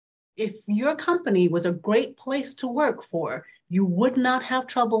if your company was a great place to work for, you would not have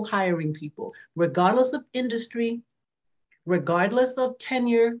trouble hiring people, regardless of industry, regardless of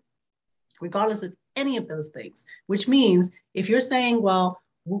tenure, regardless of any of those things, which means if you're saying, well,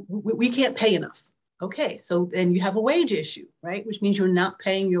 we can't pay enough. Okay, so then you have a wage issue, right? Which means you're not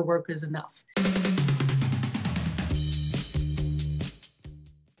paying your workers enough.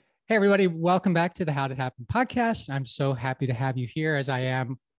 Hey, everybody. Welcome back to the How Did It Happen podcast. I'm so happy to have you here, as I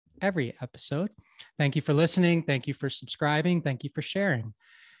am every episode. Thank you for listening. Thank you for subscribing. Thank you for sharing.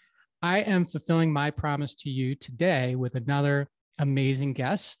 I am fulfilling my promise to you today with another amazing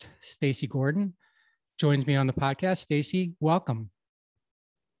guest. Stacey Gordon joins me on the podcast. Stacey, welcome.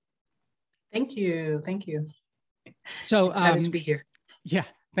 Thank you. Thank you. So excited to be here. Yeah.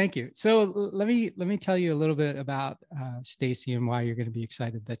 Thank you. So let me tell you a little bit about Stacey and why you're going to be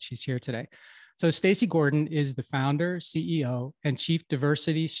excited that she's here today. So Stacey Gordon is the founder, CEO, and chief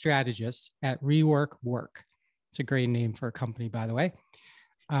diversity strategist at Rework Work. It's a great name for a company, by the way.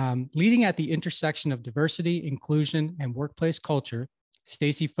 Leading at the intersection of diversity, inclusion, and workplace culture,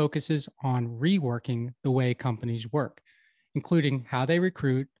 Stacey focuses on reworking the way companies work, including how they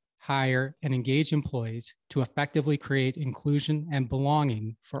recruit, hire, and engage employees to effectively create inclusion and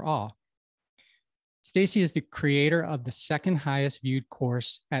belonging for all. Stacey is the creator of the second highest viewed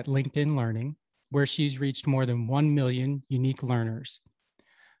course at LinkedIn Learning, where she's reached more than 1 million unique learners.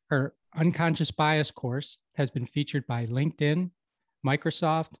 Her unconscious bias course has been featured by LinkedIn,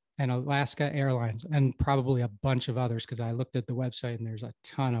 Microsoft, and Alaska Airlines, and probably a bunch of others, because I looked at the website and there's a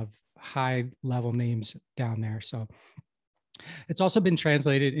ton of high-level names down there. So it's also been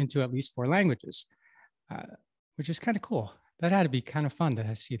translated into at least 4 languages, which is kind of cool. That had to be kind of fun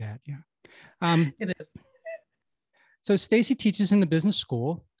to see that. Yeah, it is. So Stacey teaches in the business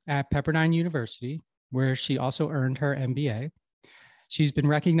school at Pepperdine University, where she also earned her MBA. She's been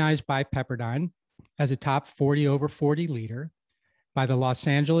recognized by Pepperdine as a top 40 over 40 leader, by the Los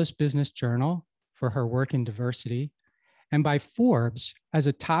Angeles Business Journal for her work in diversity, and by Forbes as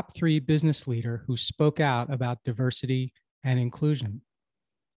a top 3 business leader who spoke out about diversity and inclusion.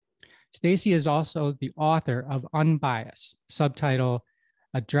 Stacey is also the author of Unbiased, subtitle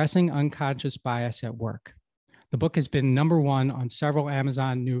Addressing Unconscious Bias at Work. The book has been #1 on several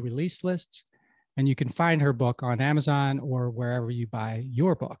Amazon new release lists, and you can find her book on Amazon or wherever you buy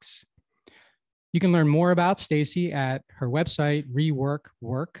your books. You can learn more about Stacey at her website,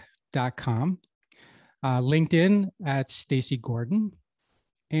 reworkwork.com, LinkedIn at Stacey Gordon,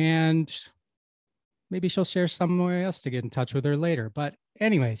 and maybe she'll share somewhere else to get in touch with her later. But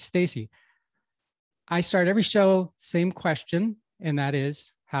anyway, Stacey, I start every show, same question, and that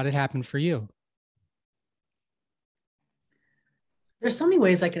is, how did it happen for you? There's so many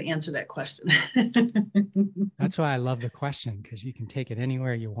ways I can answer that question. That's why I love the question, because you can take it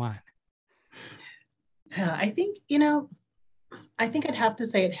anywhere you want. I think I'd have to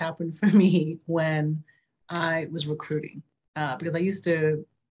say it happened for me when I was recruiting, because I used to,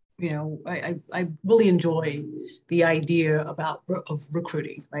 I really enjoy the idea of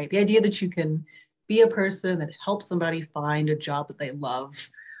recruiting, right? The idea that you can be a person that helps somebody find a job that they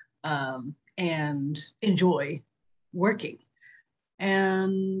love and enjoy working.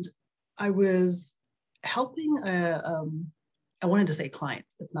 And I was helping I wanted to say client.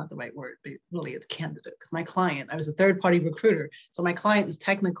 That's not the right word, but really it's candidate, because my client, I was a third-party recruiter. So my client is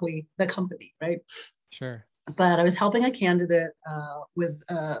technically the company, right? Sure. But I was helping a candidate with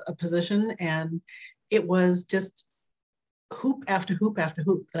a position, and it was just hoop after hoop after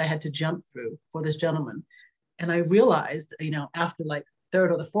hoop that I had to jump through for this gentleman. And I realized, after like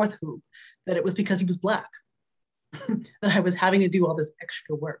third or the fourth hoop, that it was because he was Black, that I was having to do all this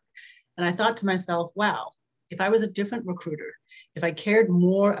extra work. And I thought to myself, wow, if I was a different recruiter, if I cared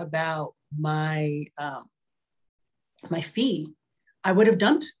more about my my fee, I would have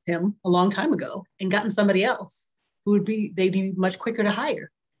dumped him a long time ago and gotten somebody else who they'd be much quicker to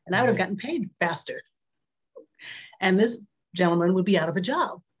hire, and I would have gotten paid faster. And this gentleman would be out of a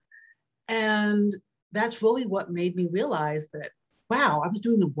job. And that's really what made me realize that, wow, I was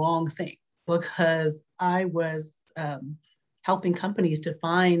doing the wrong thing, because I was helping companies to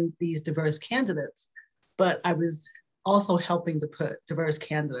find these diverse candidates, but I was also helping to put diverse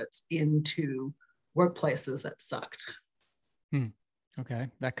candidates into workplaces that sucked. Okay,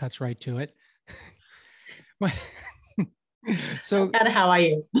 that cuts right to it. So that's kind of how I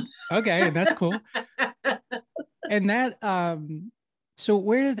am. Okay, that's cool. And that, so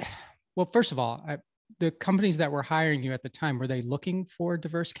well, first of all, the companies that were hiring you at the time, were they looking for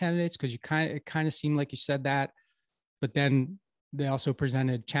diverse candidates? Because it kind of seemed like you said that, but then they also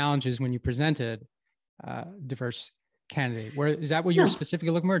presented challenges when you presented diverse candidate? Where is that what you were No,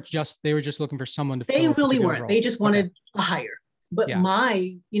 specifically looking for? Just they were just looking for someone to they fill a really particular weren't. role. They just Okay. wanted a hire. But Yeah.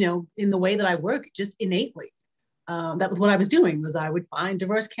 my, in the way that I work, just innately, that was what I was doing. Was I would find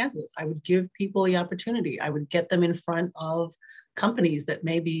diverse candidates. I would give people the opportunity. I would get them in front of companies that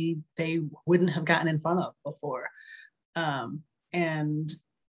maybe they wouldn't have gotten in front of before. And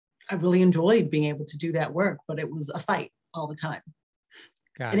I really enjoyed being able to do that work, but it was a fight all the time.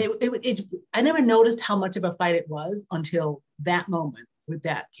 Got And it. I never noticed how much of a fight it was until that moment with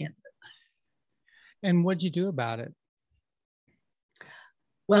that candidate. And what'd you do about it?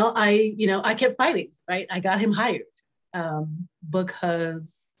 Well, I kept fighting, right? I got him hired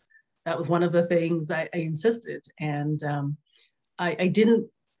because that was one of the things I insisted. And I didn't,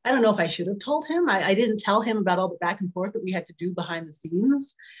 I don't know if I should have told him. I didn't tell him about all the back and forth that we had to do behind the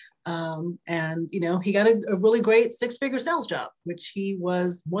scenes. And he got a really great 6-figure sales job, which he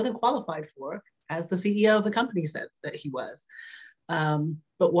was more than qualified for, as the CEO of the company said that he was.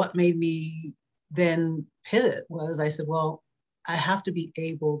 But what made me then pivot was I said, well, I have to be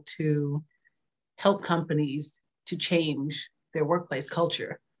able to help companies to change their workplace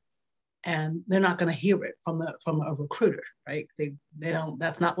culture. And they're not going to hear it from a recruiter, right? They don't,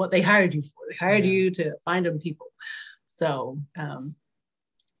 that's not what they hired you for. They hired you to find them people. So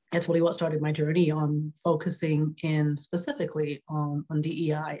that's really what started my journey on focusing in specifically on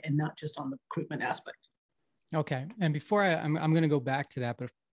DEI and not just on the recruitment aspect. Okay. And before I'm going to go back to that,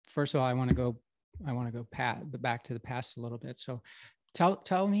 but first of all, I want to go back to the past a little bit. So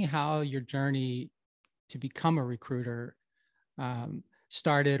tell me how your journey to become a recruiter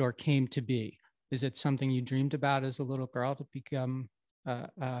started or came to be. Is it something you dreamed about as a little girl to become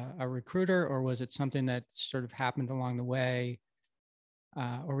a recruiter, or was it something that sort of happened along the way?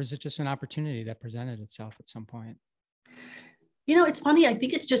 Or was it just an opportunity that presented itself at some point? It's funny. I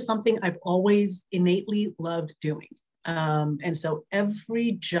think it's just something I've always innately loved doing. And so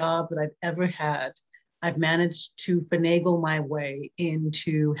every job that I've ever had, I've managed to finagle my way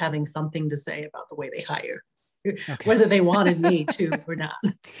into having something to say about the way they hire, whether they wanted me to or not.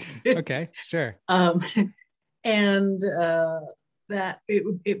 Okay, sure. And that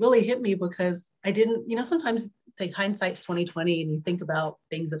it really hit me because I didn't, sometimes say hindsight's 2020 and you think about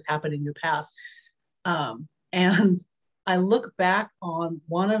things that happened in your past. And I look back on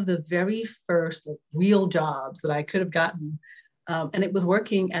one of the very first real jobs that I could have gotten. And it was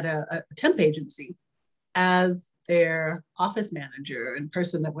working at a temp agency as their office manager and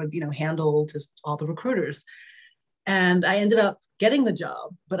person that would, handle just all the recruiters. And I ended up getting the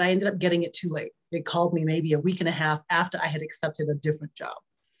job, but I ended up getting it too late. They called me maybe a week and a half after I had accepted a different job.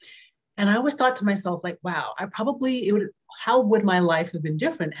 And I always thought to myself, like, wow, how would my life have been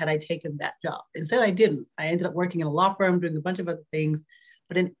different had I taken that job? Instead, I didn't. I ended up working in a law firm, doing a bunch of other things.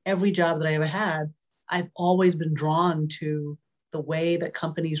 But in every job that I ever had, I've always been drawn to the way that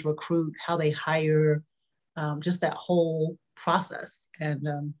companies recruit, how they hire, just that whole process. And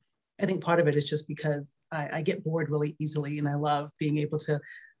I think part of it is just because I get bored really easily, and I love being able to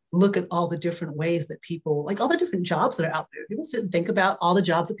look at all the different ways that people, like all the different jobs that are out there. People sit and think about all the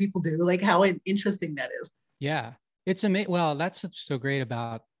jobs that people do, like how interesting that is. Yeah, it's amazing. Well, that's what's so great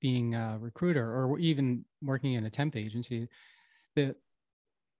about being a recruiter or even working in a temp agency, that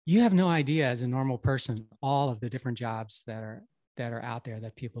you have no idea as a normal person all of the different jobs that are out there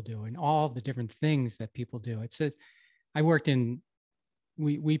that people do, and all the different things that people do.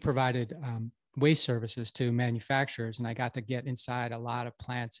 We provided waste services to manufacturers, and I got to get inside a lot of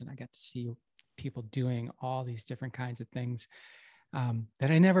plants, and I got to see people doing all these different kinds of things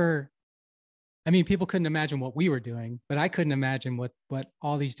that people couldn't imagine what we were doing, but I couldn't imagine what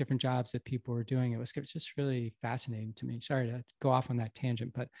all these different jobs that people were doing. It was just really fascinating to me. Sorry to go off on that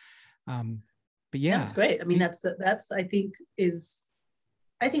tangent, but yeah. That's great. I mean, that's I think it's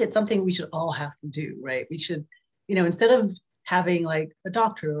something we should all have to do, right? We should, instead of having like a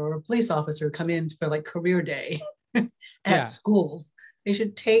doctor or a police officer come in for like career day at schools, they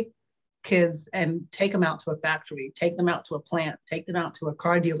should take kids and take them out to a factory, take them out to a plant, take them out to a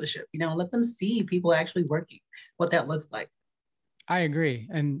car dealership, let them see people actually working, what that looks like. I agree.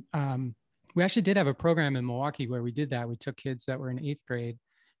 And we actually did have a program in Milwaukee where we did that. We took kids that were in 8th grade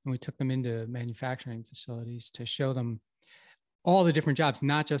and we took them into manufacturing facilities to show them all the different jobs,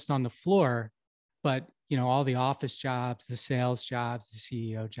 not just on the floor, but all the office jobs, the sales jobs, the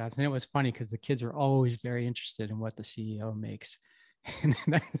CEO jobs. And it was funny because the kids were always very interested in what the CEO makes. And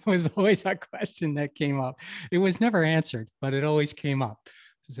that was always a question that came up. It was never answered, but it always came up.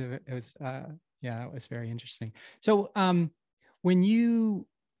 So it was, it was very interesting. So when you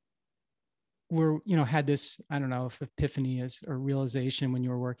were, had this, I don't know if epiphany is or realization when you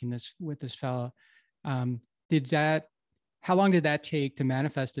were working with this fellow, did that how long did that take to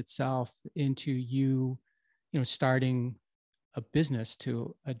manifest itself into you, starting a business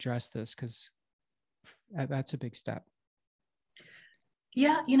to address this? Because that's a big step.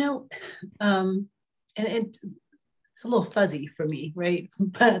 Yeah, and it's a little fuzzy for me, right?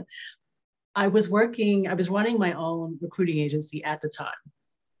 But I was running my own recruiting agency at the time.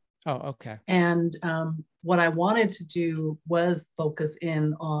 Oh, okay. And what I wanted to do was focus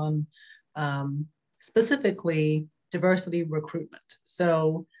in on specifically diversity recruitment.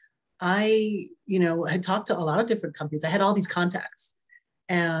 So I, had talked to a lot of different companies. I had all these contacts,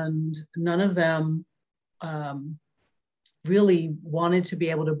 and none of them really wanted to be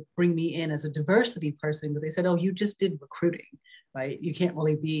able to bring me in as a diversity person, because they said, oh, you just did recruiting, right? You can't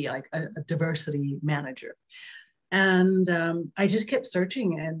really be like a diversity manager. And I just kept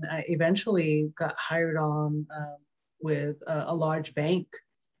searching, and I eventually got hired on with a large bank.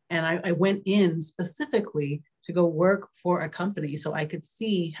 And I went in specifically to go work for a company so I could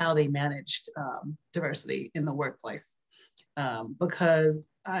see how they managed diversity in the workplace. Because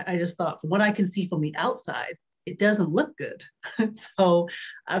I just thought, from what I can see from the outside, it doesn't look good. So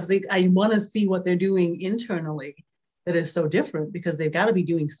I was like, I want to see what they're doing internally that is so different, because they've got to be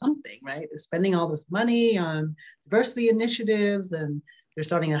doing something, right? They're spending all this money on diversity initiatives, and they're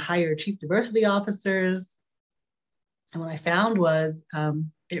starting to hire chief diversity officers. And what I found was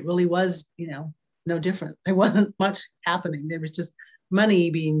it really was, no different. There wasn't much happening. There was just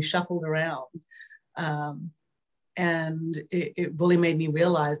money being shuffled around. And it really made me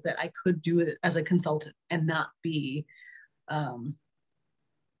realize that I could do it as a consultant and not be,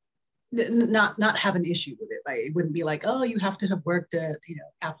 not have an issue with it, right? It wouldn't be like, oh, you have to have worked at,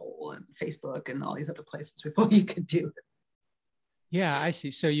 Apple and Facebook and all these other places before you could do it. Yeah, I see.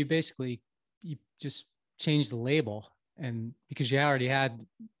 So you just changed the label, and because you already had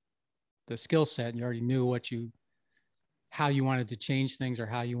the skill set and you already knew how you wanted to change things or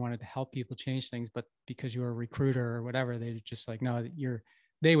how you wanted to help people change things, but because you were a recruiter or whatever, they just like, no,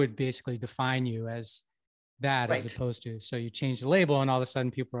 they would basically define you as that, right, as opposed to, so you change the label and all of a sudden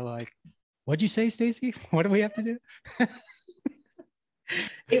people are like, what'd you say, Stacey? What do we have to do?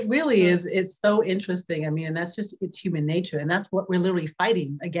 It really is. It's so interesting. I mean, and it's human nature. And that's what we're literally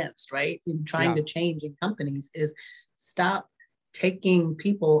fighting against, right? In trying to change in companies, is stop taking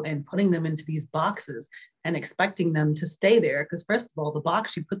people and putting them into these boxes and expecting them to stay there. Because first of all, the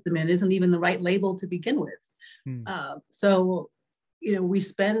box you put them in isn't even the right label to begin with. So, we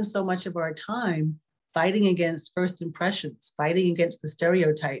spend so much of our time fighting against first impressions, fighting against the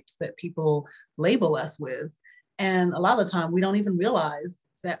stereotypes that people label us with. And a lot of the time, we don't even realize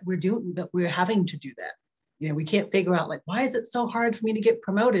that we're having to do that. We can't figure out, like, why is it so hard for me to get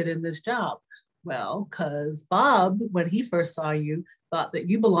promoted in this job? Well, because Bob, when he first saw you, thought that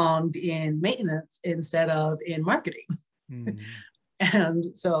you belonged in maintenance instead of in marketing. And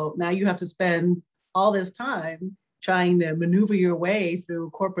so now you have to spend all this time trying to maneuver your way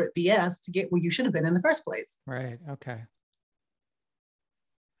through corporate BS to get where you should have been in the first place. Right. Okay.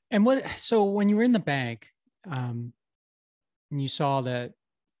 And so when you were in the bank, and you saw that,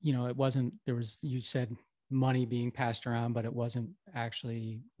 you said money being passed around, but it wasn't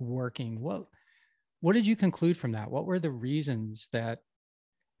actually working. What did you conclude from that? What were the reasons that,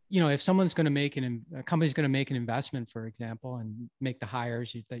 if someone's going to a company's going to make an investment, for example, and make the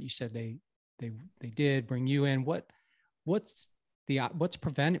hires that you said they did bring you in, what's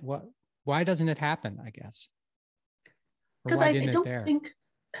prevented, why doesn't it happen, I guess? Because I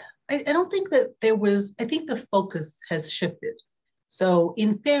don't think that there was, I think the focus has shifted. So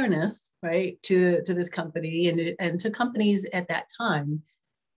in fairness, right, to this company and to companies at that time,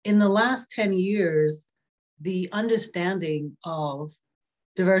 in the last 10 years, the understanding of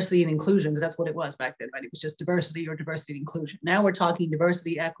diversity and inclusion, because that's what it was back then, right? It was just diversity or diversity and inclusion. Now we're talking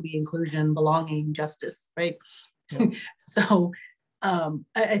diversity, equity, inclusion, belonging, justice, right? Yeah. So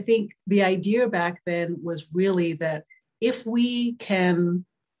I think the idea back then was really that if we can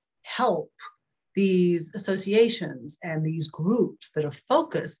help these associations and these groups that are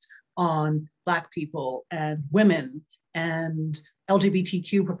focused on Black people and women and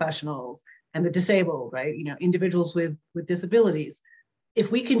LGBTQ professionals and the disabled, right? Individuals with disabilities.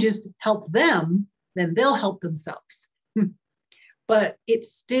 If we can just help them, then they'll help themselves. But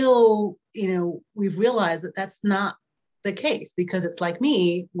it's still, we've realized that that's not the case, because it's like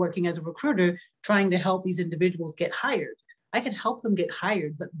me working as a recruiter, trying to help these individuals get hired. I can help them get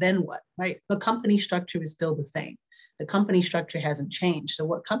hired, but then what, right? The company structure is still the same. The company structure hasn't changed. So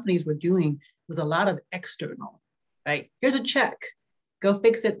what companies were doing was a lot of external, right? Here's a check, go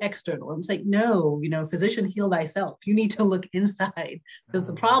fix it external. And it's like, no, physician, heal thyself. You need to look inside, because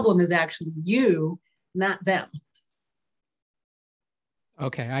the problem is actually you, not them.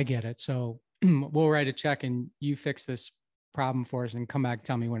 Okay, I get it. So we'll write a check and you fix this problem for us and come back,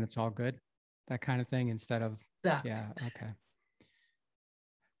 tell me when it's all good, that kind of thing, instead of, Exactly. yeah, okay.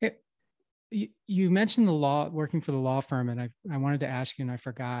 You mentioned the law, working for the law firm, and I wanted to ask you, and I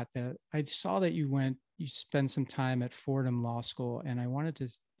forgot that I saw that you spent some time at Fordham Law School, and I wanted to,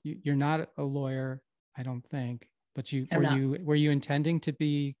 you're not a lawyer, I don't think, but I'm not. were you intending to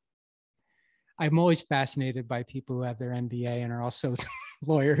be? I'm always fascinated by people who have their MBA and are also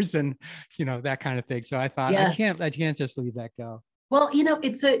lawyers and, you know, that kind of thing. So I thought Yes. I can't just leave that go. Well, you know,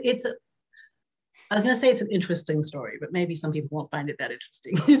 I was going to say it's an interesting story, but maybe some people won't find it that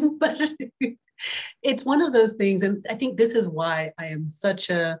interesting. But it's one of those things. And I think this is why I'm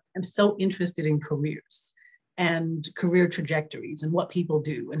so interested in careers and career trajectories and what people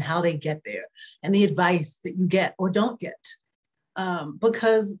do and how they get there and the advice that you get or don't get.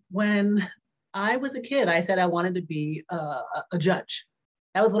 Because when I was a kid, I said I wanted to be a judge.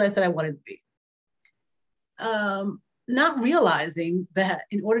 That was what I said I wanted to be. Not realizing that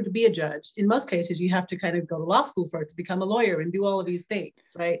in order to be a judge, in most cases, you have to kind of go to law school first to become a lawyer and do all of these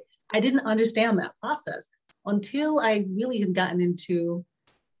things, right? I didn't understand that process until I really had gotten into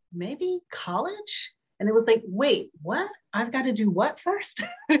maybe college. And it was like, wait, what? I've got to do what first?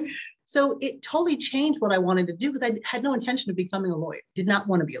 So it totally changed what I wanted to do because I had no intention of becoming a lawyer, did not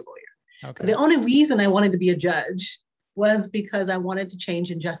want to be a lawyer. Okay. The only reason I wanted to be a judge was because I wanted to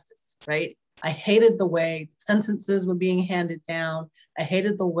change injustice, right? I hated the way sentences were being handed down. I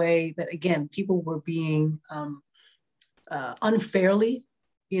hated the way that, again, people were being unfairly,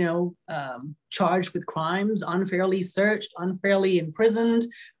 charged with crimes, unfairly searched, unfairly imprisoned,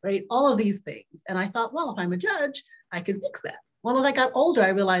 right? All of these things. And I thought, well, if I'm a judge, I can fix that. Well, as I got older, I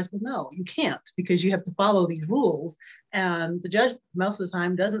realized, well, no, you can't because you have to follow these rules. And the judge, most of the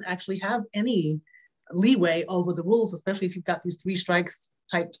time, doesn't actually have any leeway over the rules, especially if you've got these three strikes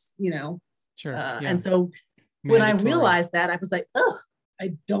types, Sure. Yeah. And so when I realized that, I was like, ugh,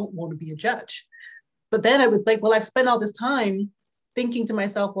 I don't want to be a judge. But then I was like, well, I've spent all this time thinking to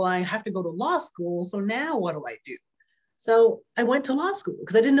myself, well, I have to go to law school. So now what do I do? So I went to law school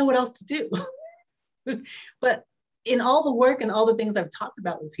because I didn't know what else to do. But in all the work and all the things I've talked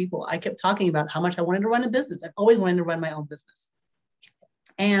about with people, I kept talking about how much I wanted to run a business. I've always wanted to run my own business.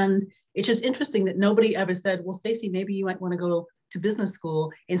 And it's just interesting that nobody ever said, well, Stacey, maybe you might want to go to business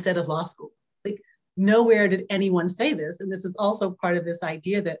school instead of law school. Like nowhere did anyone say this. And this is also part of this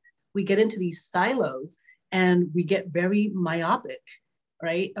idea that we get into these silos and we get very myopic,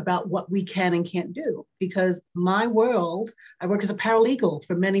 right, about what we can and can't do. Because my world, I worked as a paralegal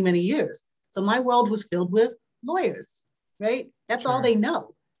for many, many years. So my world was filled with lawyers, right? That's all they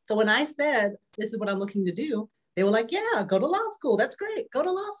know. So when I said, this is what I'm looking to do, they were like, yeah, go to law school. That's great. Go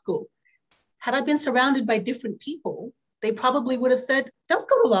to law school. Had I been surrounded by different people, they probably would have said, don't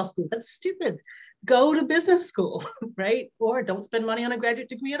go to law school. That's stupid. Go to business school, right? Or don't spend money on a graduate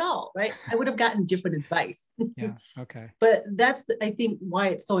degree at all, right? I would have gotten different advice. Yeah, okay. But that's, I think, why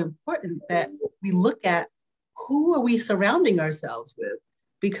it's so important that we look at who are we surrounding ourselves with?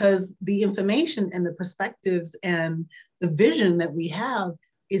 Because the information and the perspectives and the vision that we have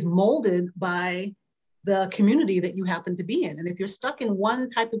is molded by the community that you happen to be in. And if you're stuck in one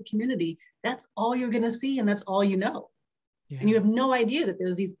type of community, that's all you're going to see and that's all you know. Yeah. And you have no idea that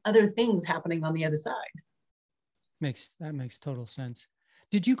there's these other things happening on the other side. That makes total sense.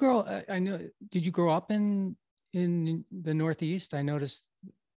 Did you grow up in the Northeast? I noticed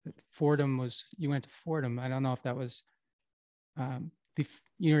that you went to Fordham. I don't know if that was,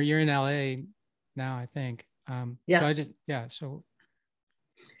 you're in LA now, I think. Yes.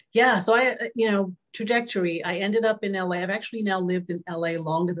 So I, trajectory, I ended up in LA. I've actually now lived in LA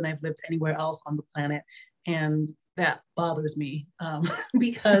longer than I've lived anywhere else on the planet. And that bothers me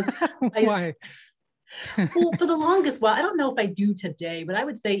because why? Well, for the longest while, I don't know if I do today, but I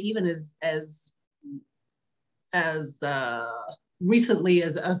would say even as recently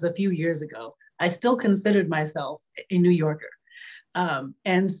as a few years ago, I still considered myself a New Yorker.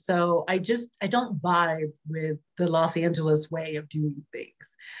 And so I don't vibe with the Los Angeles way of doing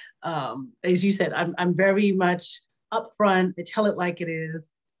things. As you said, I'm very much upfront. I tell it like it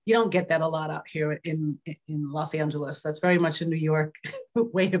is. You don't get that a lot out here in Los Angeles. That's very much a New York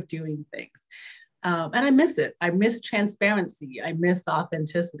way of doing things. And I miss it. I miss transparency. I miss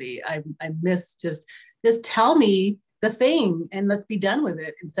authenticity. I miss just tell me the thing and let's be done with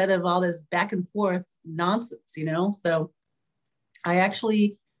it instead of all this back and forth nonsense, So I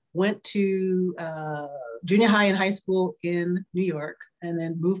actually went to junior high and high school in New York and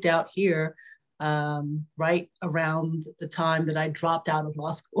then moved out here right around the time that I dropped out of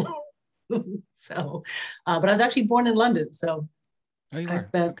law school. So, but I was actually born in London. So Oh, you I are?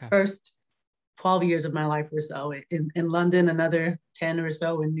 spent Okay. first 12 years of my life or so in London, another 10 or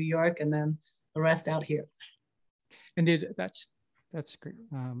so in New York, and then the rest out here. And that's great.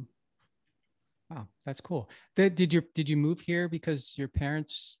 Wow, that's cool. Did you move here because your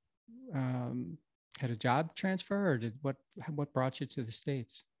parents had a job transfer, or what brought you to the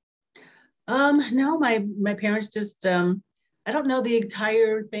States? No, my parents just I don't know the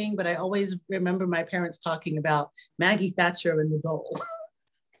entire thing, but I always remember my parents talking about Maggie Thatcher and the dole.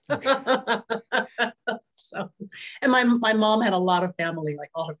 Okay. So, and my mom had a lot of family,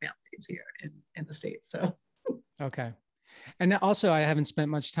 like all her family is here in the States. So, Okay. And also, I haven't spent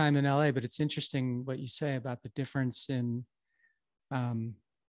much time in LA, but it's interesting what you say about the difference in um,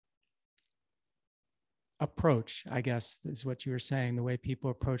 approach, I guess, is what you were saying, the way people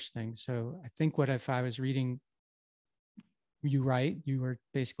approach things. So I think if I was reading you right, you were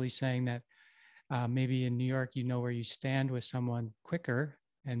basically saying that maybe in New York, you know where you stand with someone quicker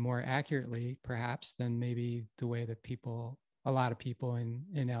and more accurately, perhaps, than maybe the way that a lot of people in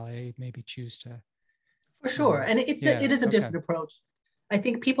LA maybe choose to. for sure, and Yeah. it is a Okay. different approach. I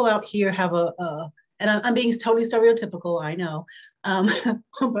think people out here have and I'm being totally stereotypical, I know,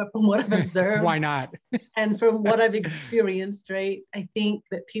 but from what I've observed, Why not? and from what I've experienced, right, I think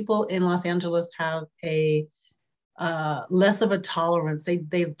that people in Los Angeles have a less of a tolerance.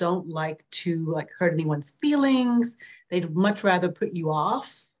 They don't like to like hurt anyone's feelings. They'd much rather put you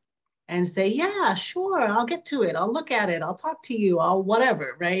off and say, yeah, sure, I'll get to it. I'll look at it. I'll talk to you. I'll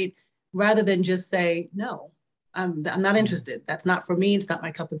whatever, right? Rather than just say, no, I'm not interested. That's not for me. It's not my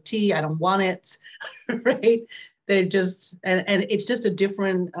cup of tea. I don't want it, right? They just, and it's just a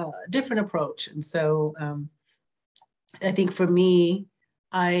different approach. And so I think for me,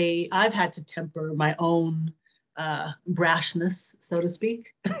 I've had to temper my own brashness, so to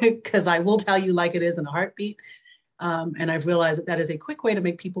speak, because I will tell you like it is in a heartbeat. And I've realized that is a quick way to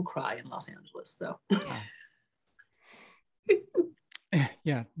make people cry in Los Angeles. So, Wow.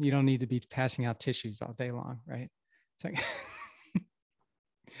 Yeah, you don't need to be passing out tissues all day long, right? It's like,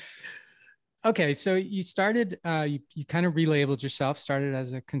 okay, so you started, you kind of relabeled yourself, started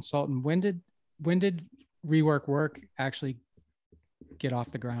as a consultant. When did Rework Work actually get off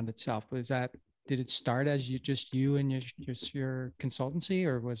the ground itself? Did it start as you and your consultancy,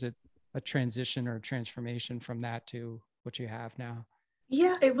 or was it a transition or a transformation from that to what you have now?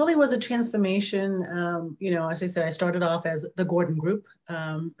 yeah, it really was a transformation. As I said, I started off as the Gordon Group,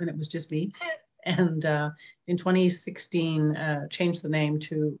 and it was just me. And in 2016, changed the name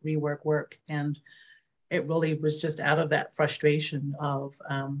to Rework Work. And it really was just out of that frustration of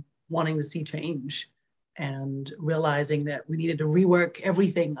wanting to see change and realizing that we needed to rework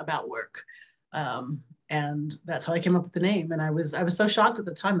everything about work. And that's how I came up with the name. And I was so shocked at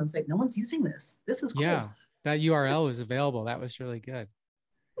the time. I was like, no one's using this. This is cool. Yeah, that URL was available. That was really good.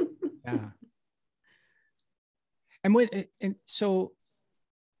 Yeah. And so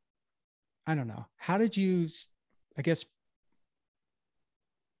I don't know. How did you, I guess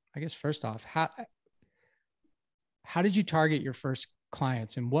first off, how did you target your first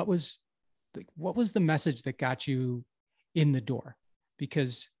clients, and what was the message that got you in the door?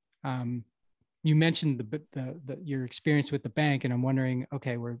 Because you mentioned your experience with the bank, and I'm wondering,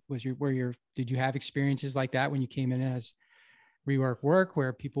 okay, did you have experiences like that when you came in as Rework Work,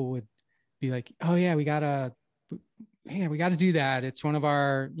 where people would be like, oh yeah, we gotta do that. It's one of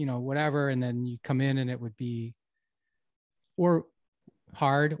our, whatever. And then you come in and it would be or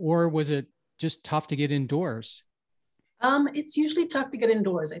hard, or was it just tough to get indoors? It's usually tough to get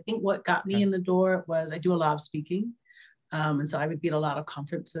indoors. I think what got me Okay. in the door was I do a lot of speaking. And so I would be at a lot of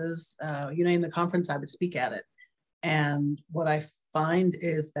conferences. In the conference, I would speak at it. And what I find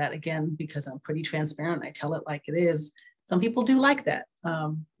is that, again, because I'm pretty transparent, I tell it like it is. Some people do like that,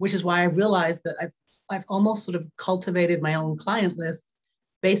 which is why I realized that I've almost sort of cultivated my own client list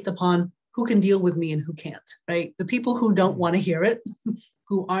based upon who can deal with me and who can't, right? The people who don't want to hear it,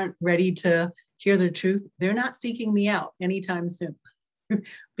 who aren't ready to hear the truth, they're not seeking me out anytime soon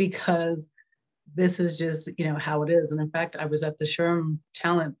because this is just, how it is. And in fact, I was at the SHRM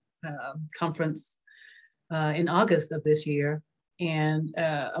Talent conference in August of this year. And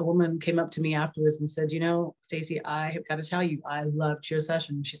a woman came up to me afterwards and said, Stacey, I have got to tell you, I loved your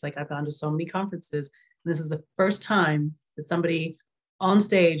session. She's like, I've gone to so many conferences. And this is the first time that somebody on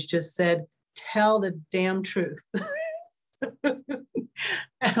stage just said, tell the damn truth.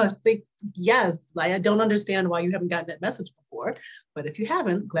 And I think, yes, I don't understand why you haven't gotten that message before. But if you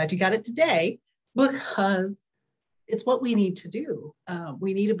haven't, glad you got it today, because it's what we need to do.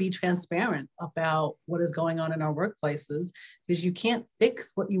 We need to be transparent about what is going on in our workplaces, because you can't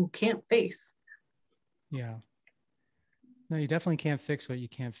fix what you can't face. Yeah. No, you definitely can't fix what you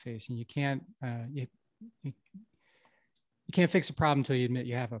can't face, and you can't you can't fix a problem until you admit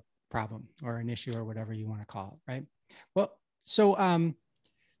you have a problem or an issue or whatever you want to call it, right? Well, so I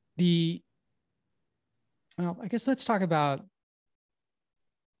guess let's talk about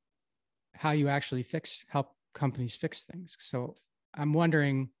how you actually help companies fix things. So I'm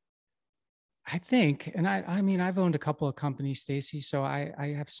wondering, I think, and I mean, I've owned a couple of companies, Stacey, so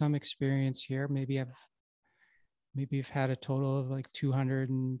I have some experience here. Maybe you've had a total of like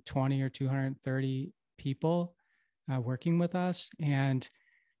 220 or 230 people working with us. And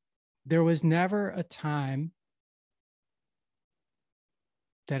there was never a time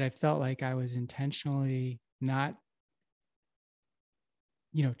that I felt like I was intentionally not,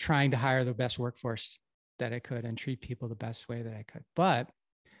 trying to hire the best workforce that I could and treat people the best way that I could. But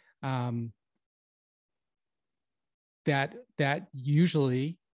that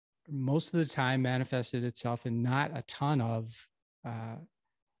usually most of the time manifested itself in not a ton of,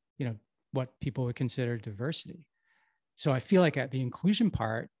 what people would consider diversity. So I feel like at the inclusion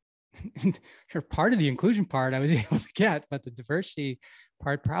part, or part of the inclusion part I was able to get, but the diversity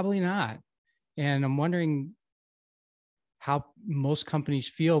part, probably not. And I'm wondering how most companies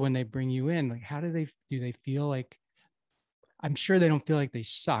feel when they bring you in. Like, how do they feel like, I'm sure they don't feel like they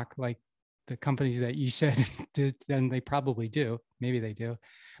suck, like the companies that you said did, and they probably do. Maybe they do.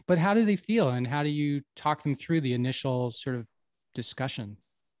 But how do they feel? And how do you talk them through the initial sort of discussion?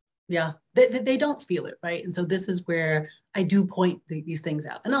 Yeah, they don't feel it, right? And so this is where I do point these things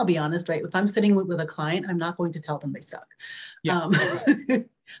out. And I'll be honest, right? If I'm sitting with a client, I'm not going to tell them they suck. Yeah.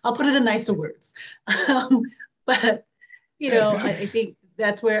 I'll put it in nicer words. But, I think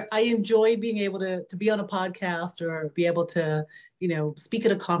that's where I enjoy being able to be on a podcast or be able to, speak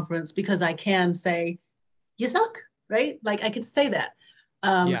at a conference, because I can say, you suck, right? Like I can say that.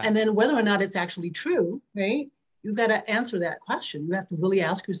 And then whether or not it's actually true, right? You've got to answer that question. You have to really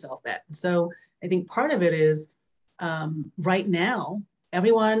ask yourself that. And so I think part of it is right now,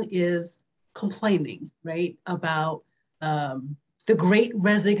 everyone is complaining, right, about the great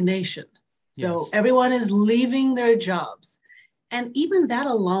resignation. So everyone is leaving their jobs. And even that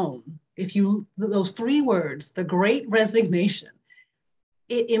alone, those 3 words, the great resignation,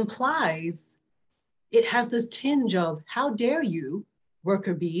 it implies, it has this tinge of, how dare you,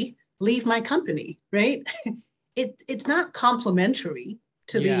 worker B, leave my company, right? It's not complimentary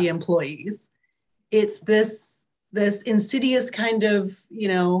to the employees. It's this insidious kind of,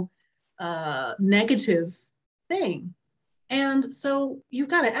 negative thing. And so you've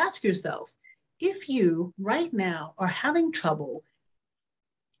got to ask yourself, if you right now are having trouble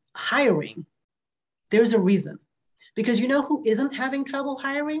hiring, there's a reason. Because you know who isn't having trouble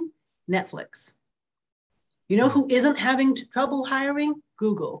hiring? Netflix. You know who isn't having trouble hiring?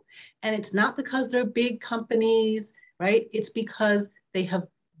 Google. And it's not because they're big companies, right? It's because they have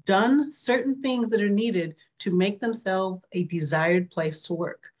done certain things that are needed to make themselves a desired place to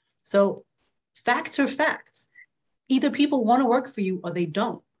work. So facts are facts. Either people want to work for you or they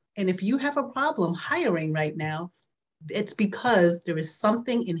don't. And if you have a problem hiring right now, it's because there is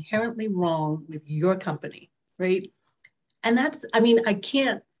something inherently wrong with your company, right? And that's, I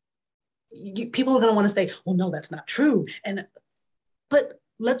can't, people are going to want to say, well, no, that's not true. But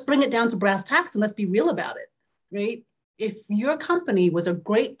let's bring it down to brass tacks and let's be real about it, right? If your company was a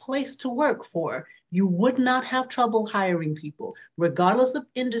great place to work for, you would not have trouble hiring people, regardless of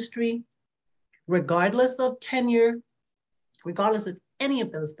industry, regardless of tenure, regardless of any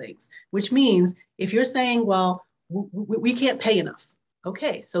of those things, which means if you're saying, well, we can't pay enough.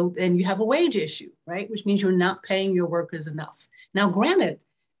 Okay, so then you have a wage issue, right? Which means you're not paying your workers enough. Now, granted,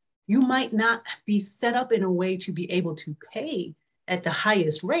 you might not be set up in a way to be able to pay at the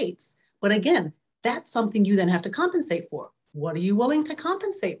highest rates. But again, that's something you then have to compensate for. What are you willing to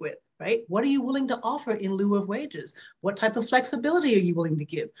compensate with, right? What are you willing to offer in lieu of wages? What type of flexibility are you willing to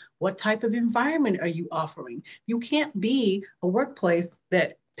give? What type of environment are you offering? You can't be a workplace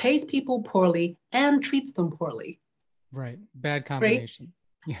that pays people poorly and treats them poorly. Right. Bad combination.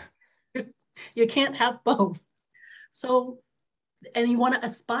 Right? Yeah. You can't have both. So, and you want to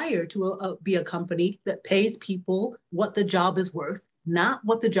aspire to be a company that pays people what the job is worth, not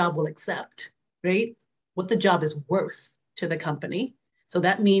what the job will accept, right? What the job is worth to the company. So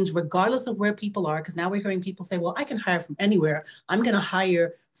that means regardless of where people are, because now we're hearing people say, well, I can hire from anywhere. I'm going to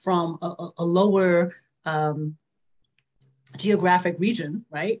hire from a lower geographic region,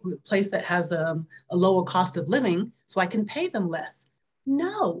 right? A place that has a lower cost of living, so I can pay them less.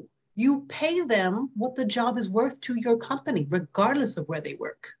 No, you pay them what the job is worth to your company, regardless of where they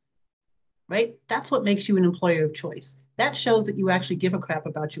work, right? That's what makes you an employer of choice. That shows that you actually give a crap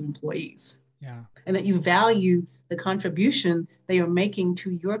about your employees. Yeah. and that you value the contribution they are making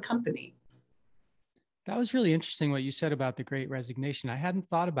to your company. That was really interesting what you said about the Great Resignation. I hadn't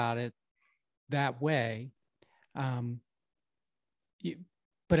thought about it that way. Um,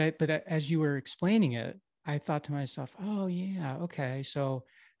 but as you were explaining it, I thought to myself, oh yeah, okay. So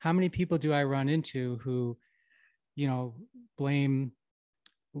how many people do I run into who, blame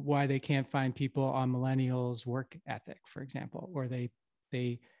why they can't find people on millennials' work ethic, for example, or they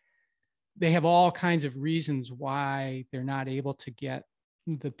have all kinds of reasons why they're not able to get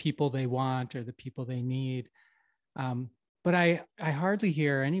the people they want or the people they need. But I hardly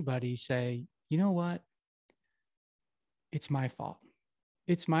hear anybody say, you know what? It's my fault.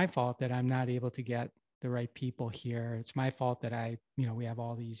 It's my fault that I'm not able to get the right people here. It's my fault that we have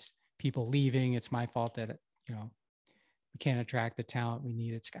all these people leaving. It's my fault that, we can't attract the talent we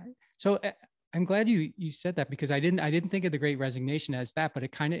need at Sky. So I'm glad you said that, because I didn't think of the Great Resignation as that, but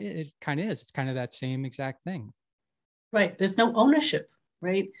it kind of is. It's kind of that same exact thing. Right. There's no ownership,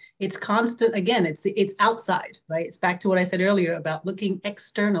 right? It's constant. Again, it's outside, right? It's back to what I said earlier about looking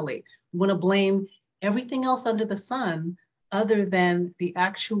externally. We want to blame everything else under the sun other than the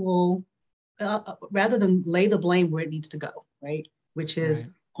actual, rather than lay the blame where it needs to go, right? Which is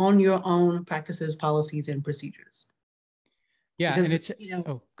right on your own practices, policies, and procedures. Yeah. Because, and it's,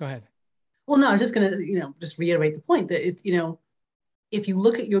 oh, go ahead. Well, no, I was just going to, just reiterate the point that it's, if you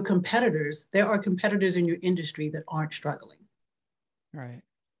look at your competitors, there are competitors in your industry that aren't struggling. Right.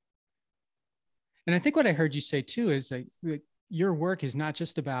 And I think what I heard you say too is that your work is not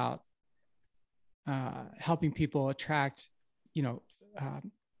just about helping people attract,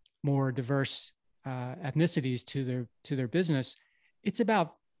 more diverse ethnicities to their business. It's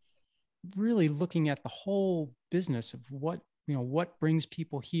about really looking at the whole business of what brings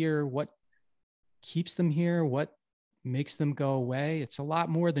people here, what keeps them here, what makes them go away. It's a lot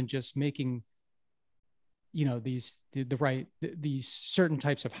more than just making, these certain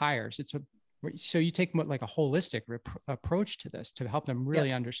types of hires. So you take like a holistic approach to this to help them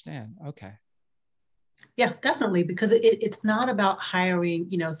really understand. Okay. Yeah, definitely. Because it's not about hiring,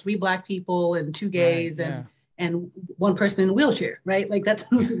 3 Black people and 2 gays and 1 person in a wheelchair, right? Like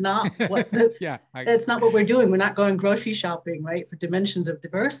that's not what that's not what we're doing. We're not going grocery shopping, right? For dimensions of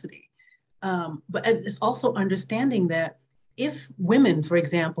diversity. But it's also understanding that if women, for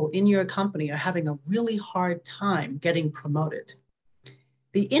example, in your company are having a really hard time getting promoted,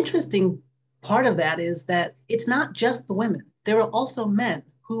 the interesting part of that is that it's not just the women. There are also men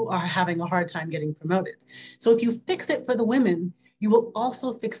who are having a hard time getting promoted. So if you fix it for the women, you will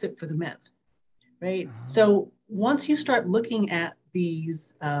also fix it for the men, right? Uh-huh. So once you start looking at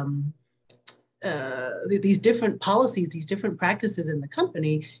these different policies, these different practices in the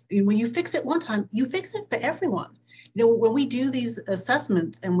company, and when you fix it one time, you fix it for everyone. When we do these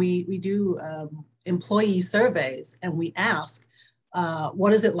assessments and we do employee surveys and we ask,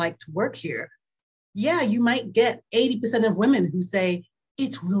 what is it like to work here? Yeah, you might get 80% of women who say,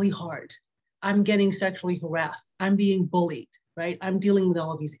 it's really hard. I'm getting sexually harassed. I'm being bullied, right? I'm dealing with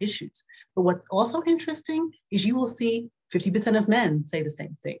all of these issues. But what's also interesting is you will see 50% of men say the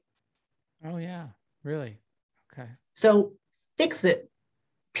same thing. Oh, yeah, really? Okay. So fix it,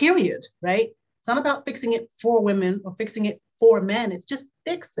 period, right? It's not about fixing it for women or fixing it for men. It's just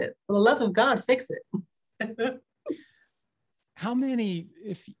fix it. For the love of God, fix it. How many,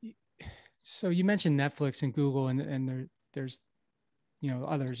 so you mentioned Netflix and Google and there's,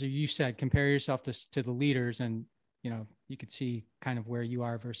 others. You said compare yourself to the leaders and, you could see kind of where you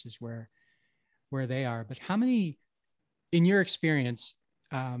are versus where they are. But how many, in your experience,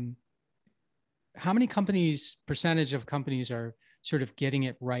 how many percentage of companies are sort of getting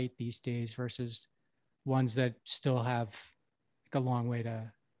it right these days versus ones that still have like a long way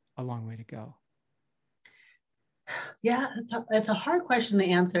to go? Yeah, it's a hard question to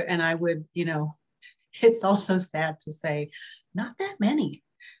answer. And I would, it's also sad to say not that many.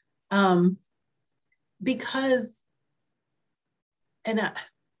 Because,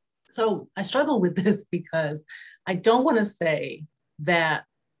 so I struggle with this because I don't want to say that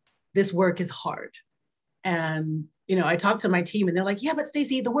this work is hard. And, I talk to my team and they're like, yeah, but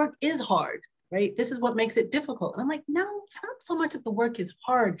Stacey, the work is hard, right? This is what makes it difficult. And I'm like, no, it's not so much that the work is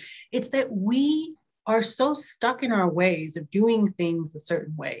hard. It's that we are so stuck in our ways of doing things a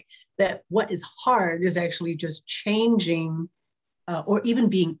certain way that what is hard is actually just changing or even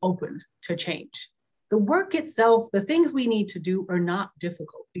being open to change. The work itself, the things we need to do are not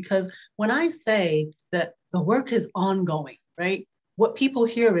difficult, because when I say that the work is ongoing, right? What people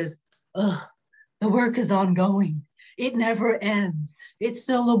hear is, ugh, the work is ongoing. It never ends. It's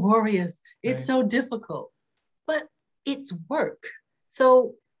so laborious. It's so difficult, but it's work.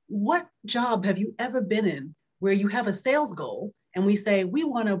 So what job have you ever been in where you have a sales goal and we say, we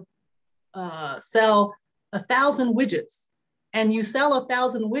want to sell 1,000 widgets, and you sell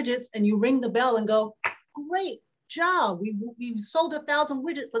 1,000 widgets and you ring the bell and go, great job. We sold 1,000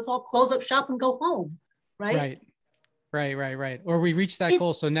 widgets. Let's all close up shop and go home. Right. Right. Or we reached that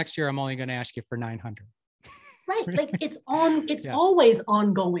goal. So next year I'm only going to ask you for 900. Right. Like it's always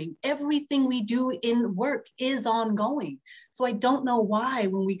ongoing. Everything we do in work is ongoing. So I don't know why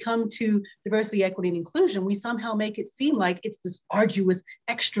when we come to diversity, equity, and inclusion, we somehow make it seem like it's this arduous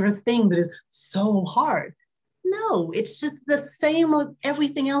extra thing that is so hard. No, it's just the same with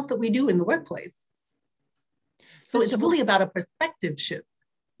everything else that we do in the workplace. So it's really about a perspective shift.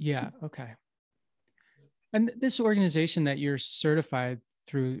 Yeah. Okay. And this organization that you're certified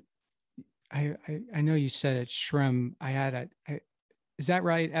through, I know you said it, SHRM. Is that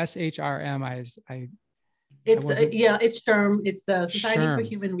right? SHRM. It's SHRM. It's the Society for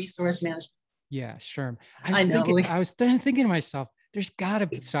Human Resource Management. Yeah, SHRM. I was thinking to myself, there's got to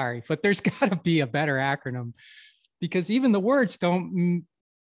be a better acronym, because even the words don't.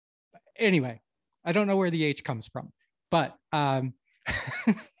 Anyway, I don't know where the H comes from, but can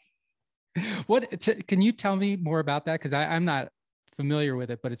you tell me more about that? Because I'm not familiar with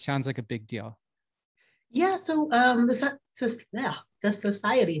it, but it sounds like a big deal. Yeah, so the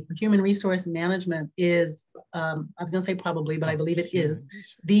Society for Human Resource Management is, I was going to say probably, but I believe it is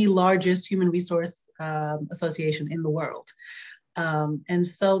the largest human resource association in the world. And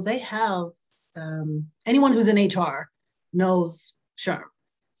so they have, anyone who's in HR knows SHRM.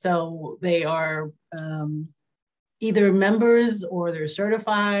 So they are either members, or they're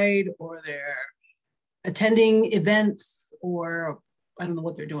certified, or they're attending events, or I don't know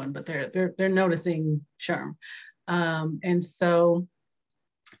what they're doing, but they're noticing SHRM. And so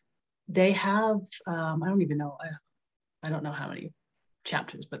they have, I don't even know, I don't know how many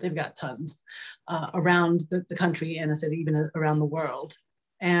chapters, but they've got tons around the country, and I said even around the world.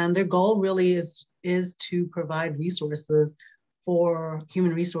 And their goal really is to provide resources for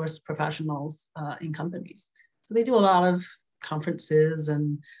human resource professionals in companies. So they do a lot of conferences,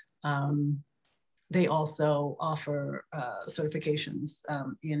 and they also offer certifications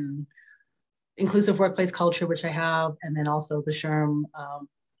in inclusive workplace culture, which I have, and then also the SHRM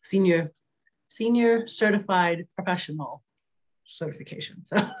senior certified professional certification.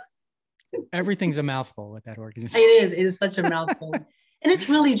 So everything's a mouthful with that organization. It is such a mouthful. And it's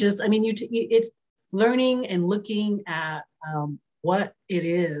really just, I mean, it's learning and looking at what it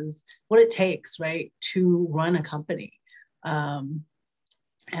is, what it takes, right, to run a company.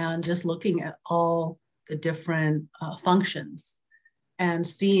 And just looking at all the different functions and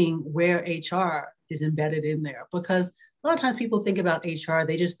seeing where HR is embedded in there. Because a lot of times people think about HR,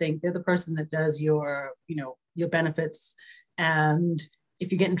 they just think they're the person that does your benefits. And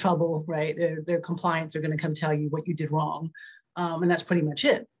if you get in trouble, right, their compliance are going to come tell you what you did wrong. And that's pretty much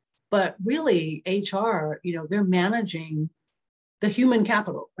it. But really HR, they're managing the human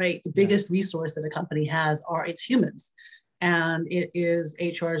capital, right? The biggest resource that a company has are its humans. And it is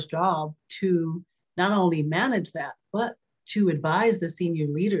HR's job to not only manage that, but to advise the senior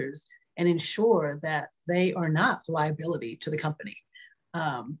leaders and ensure that they are not a liability to the company.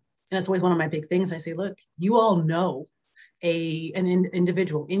 And that's always one of my big things. I say, look, you all know an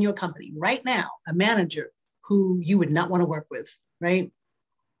individual in your company right now, a manager who you would not want to work with, right?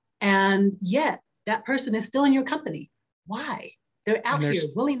 And yet that person is still in your company. Why? They're out here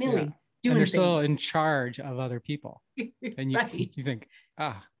willy-nilly. And they're still in charge of other people. And you think,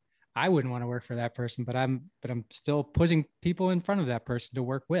 I wouldn't want to work for that person, but I'm still putting people in front of that person to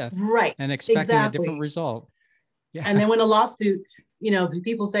work with. Right. And expecting a different result. Yeah. And then when a lawsuit,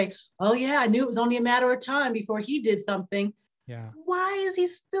 people say, oh yeah, I knew it was only a matter of time before he did something. Yeah. Why is he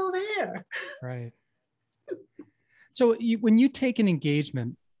still there? Right. So when you take an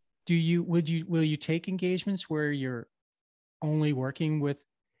engagement, will you take engagements where you're only working with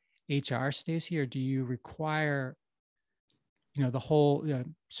HR, Stacey, or do you require, the whole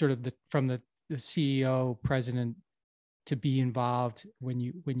from the CEO, president to be involved when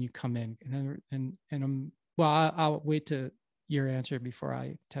you come in? And I'll wait to your answer before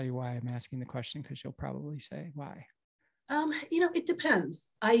I tell you why I'm asking the question, because you'll probably say why. It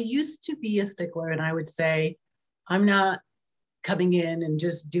depends. I used to be a stickler, and I would say, I'm not coming in and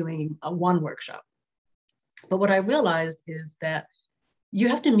just doing one workshop. But what I realized is that you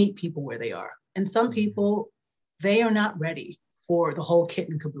have to meet people where they are. And some people, they are not ready for the whole kit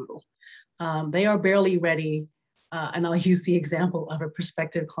and caboodle. They are barely ready. And I'll use the example of a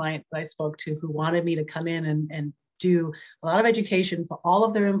prospective client that I spoke to who wanted me to come in and do a lot of education for all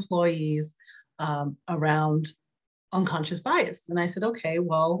of their employees around unconscious bias. And I said, okay,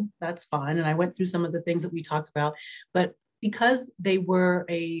 well, that's fine. And I went through some of the things that we talked about, but because they were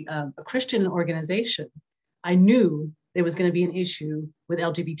a Christian organization, I knew there was going to be an issue with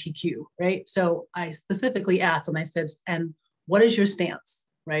LGBTQ, right? So I specifically asked, and I said, and what is your stance,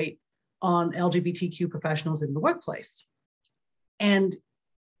 right, on LGBTQ professionals in the workplace? And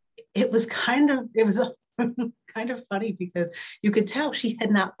it was kind of kind of funny because you could tell she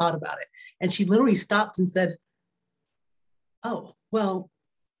had not thought about it. And she literally stopped and said, oh, well,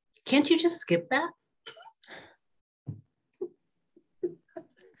 can't you just skip that?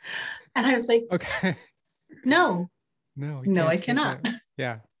 And I was like, Okay. no, No, I cannot.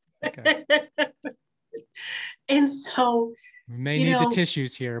 Yeah. Okay. And so, We may need the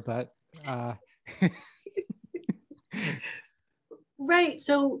tissues here, but right.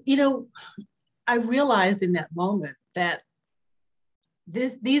 So, I realized in that moment that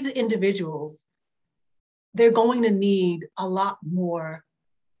these individuals, they're going to need a lot more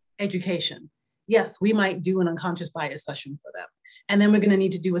education. Yes, we might do an unconscious bias session for them. And then we're going to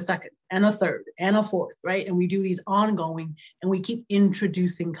need to do a second and a third and a fourth, right? And we do these ongoing and we keep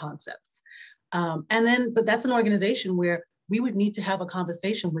introducing concepts. But that's an organization where we would need to have a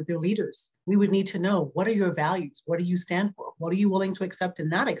conversation with their leaders. We would need to know, what are your values? What do you stand for? What are you willing to accept and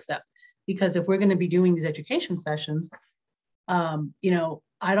not accept? Because if we're going to be doing these education sessions,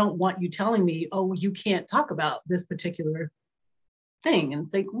 I don't want you telling me, oh, you can't talk about this particular thing. And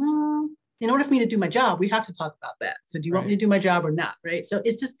it's like, in order for me to do my job, we have to talk about that. So do you want me to do my job or not? Right. So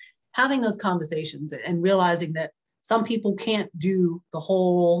it's just having those conversations and realizing that some people can't do the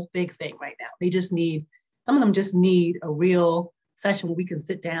whole big thing right now. Some of them just need a real session where we can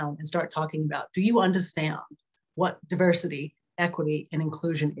sit down and start talking about, do you understand what diversity, equity, and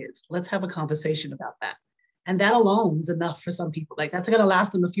inclusion is? Let's have a conversation about that. And that alone is enough for some people. Like, that's going to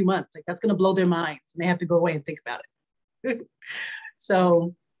last them a few months. Like, that's going to blow their minds and they have to go away and think about it.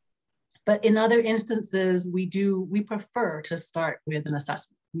 So, but in other instances, we prefer to start with an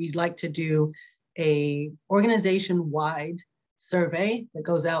assessment. We'd like to do a organization-wide survey that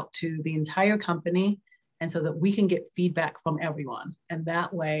goes out to the entire company, and so that we can get feedback from everyone. And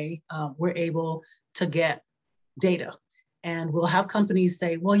that way we're able to get data. And we'll have companies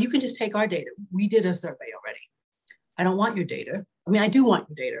say, well, you can just take our data. We did a survey already. I don't want your data. I mean, I do want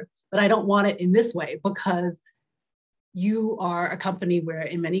your data, but I don't want it in this way because you are a company where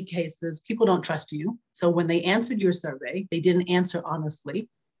in many cases, people don't trust you. So when they answered your survey, they didn't answer honestly,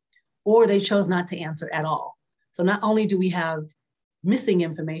 or they chose not to answer at all. So not only do we have missing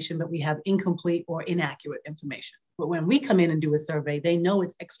information, but we have incomplete or inaccurate information. But when we come in and do a survey, they know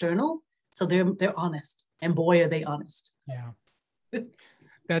it's external. So they're honest, and boy, are they honest. Yeah,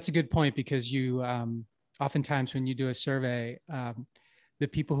 that's a good point, because you oftentimes when you do a survey, the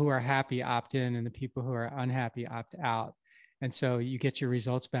people who are happy opt in and the people who are unhappy opt out. And so you get your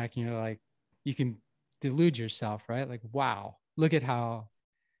results back and you're like, you can delude yourself, right? Like, wow, look at how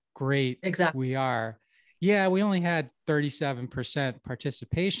great we are. Yeah, we only had 37%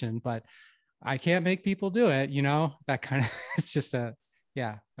 participation, but I can't make people do it, that kind of, it's just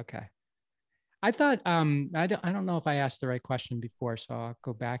yeah, okay. I thought, I don't know if I asked the right question before, so I'll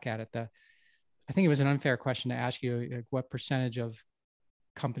go back at it. I think it was an unfair question to ask you, like, what percentage of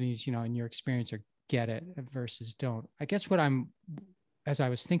companies, in your experience get it versus don't. I guess as I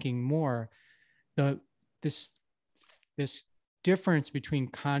was thinking more, this difference between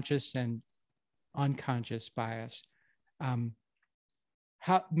conscious and unconscious bias,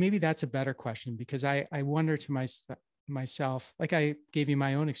 maybe that's a better question, because I wonder to myself, like I gave you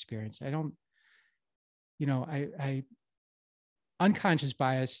my own experience. I don't, unconscious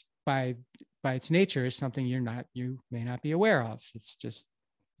bias by its nature is something you may not be aware of. It's just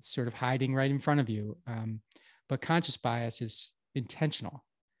sort of hiding right in front of you. But conscious bias is intentional.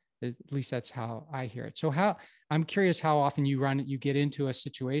 At least that's how I hear it. So I'm curious how often you get into a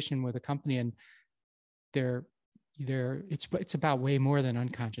situation with a company and it's about way more than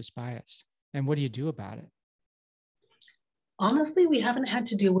unconscious bias. And what do you do about it? Honestly, we haven't had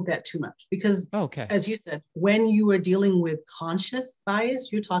to deal with that too much because, okay, as you said, when you are dealing with conscious bias,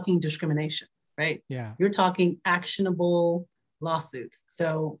 you're talking discrimination, right? Yeah. You're talking actionable lawsuits.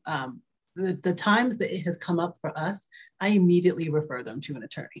 So the times that it has come up for us, I immediately refer them to an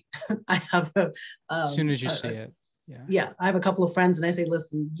attorney. I have as soon as you see it. Yeah. Yeah. I have a couple of friends and I say,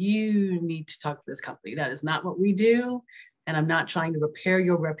 listen, you need to talk to this company. That is not what we do. And I'm not trying to repair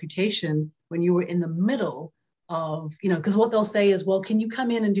your reputation when you were in the middle of, because what they'll say is, well, can you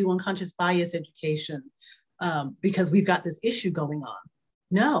come in and do unconscious bias education because we've got this issue going on?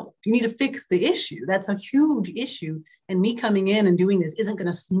 No, you need to fix the issue. That's a huge issue. And me coming in and doing this isn't going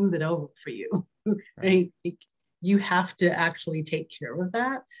to smooth it over for you. Right? you have to actually take care of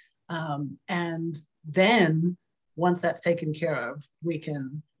that. And then once that's taken care of, we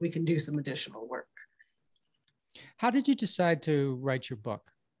can do some additional work. How did you decide to write your book?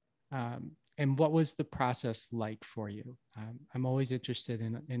 And what was the process like for you? I'm always interested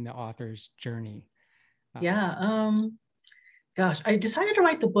in the author's journey. Gosh, I decided to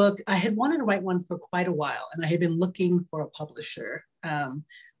write the book. I had wanted to write one for quite a while, and I had been looking for a publisher,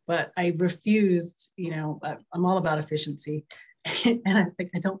 but I refused. I'm all about efficiency. And I was like,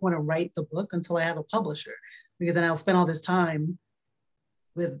 I don't want to write the book until I have a publisher, because then I'll spend all this time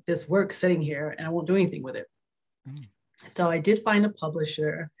with this work sitting here and I won't do anything with it. So I did find a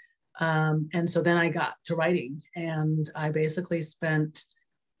publisher. And so then I got to writing, and I basically spent,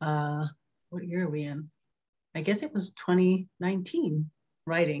 what year are we in? I guess it was 2019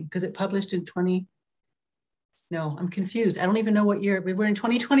 writing, because it published in no, I'm confused. I don't even know what year. We were in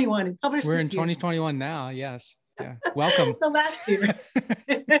 2021. It published We're this in 2021 now. Yes. Yeah. Welcome. So last year.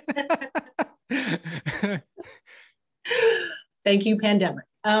 Thank you, pandemic.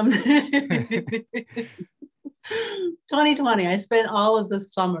 2020, I spent all of the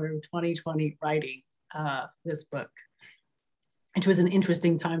summer of 2020 writing this book, which was an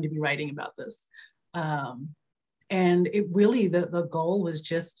interesting time to be writing about this. And it really, the goal was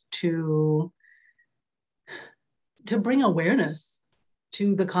just to bring awareness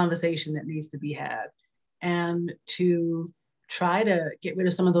to the conversation that needs to be had, and to try to get rid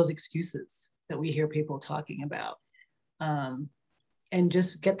of some of those excuses that we hear people talking about, and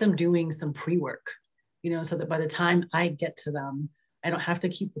just get them doing some pre-work, so that by the time I get to them, I don't have to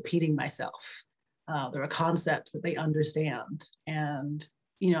keep repeating myself. There are concepts that they understand. And,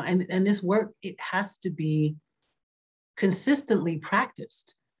 and this work, it has to be consistently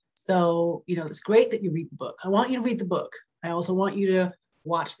practiced. So, it's great that you read the book. I want you to read the book. I also want you to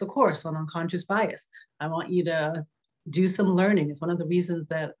watch the course on unconscious bias. I want you to do some learning. It's one of the reasons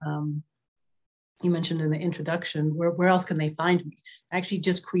that you mentioned in the introduction, where else can they find me? I actually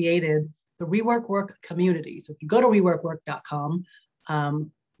just created the Rework Work community. So if you go to reworkwork.com,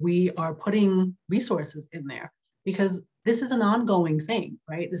 we are putting resources in there, because this is an ongoing thing,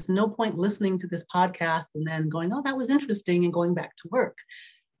 right? There's no point listening to this podcast and then going, oh, that was interesting, and going back to work.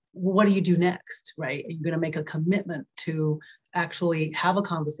 What do you do next, right? Are you going to make a commitment to actually have a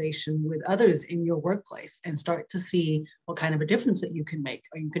conversation with others in your workplace and start to see what kind of a difference that you can make?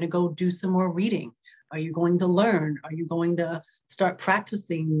 Are you going to go do some more reading? Are you going to learn? Are you going to start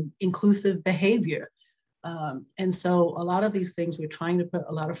practicing inclusive behavior? And so a lot of these things, we're trying to put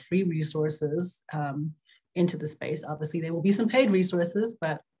a lot of free resources into the space. Obviously, there will be some paid resources,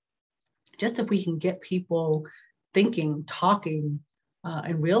 but just if we can get people thinking, talking,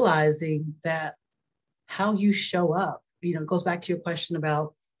 and realizing that how you show up, it goes back to your question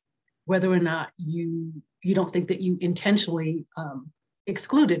about whether or not you don't think that you intentionally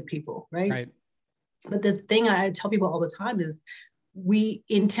excluded people, right? Right. But the thing I tell people all the time is, we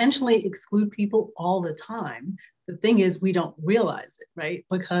intentionally exclude people all the time. The thing is, we don't realize it, right?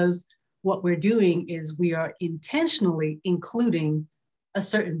 Because what we're doing is we are intentionally including a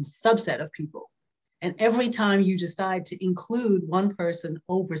certain subset of people. And every time you decide to include one person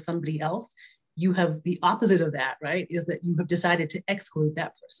over somebody else, you have the opposite of that, right? Is that you have decided to exclude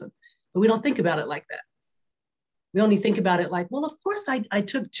that person. But we don't think about it like that. We only think about it like, well, of course I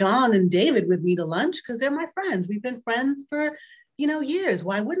took John and David with me to lunch because they're my friends. We've been friends for, years.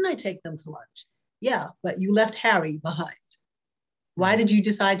 Why wouldn't I take them to lunch? Yeah, but you left Harry behind. Why did you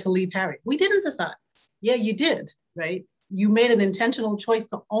decide to leave Harry? We didn't decide. Yeah, you did, right? You made an intentional choice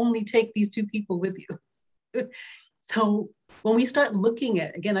to only take these two people with you. So when we start looking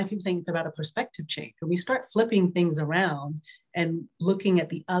at, again, I keep saying it's about a perspective change. When we start flipping things around and looking at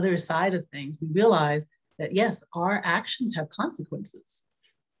the other side of things, we realize that, yes, our actions have consequences.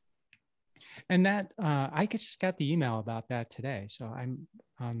 And that I just got the email about that today. So I'm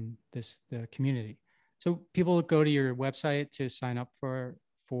on the community. So people go to your website to sign up to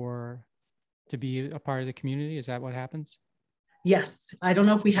be a part of the community. Is that what happens? Yes. I don't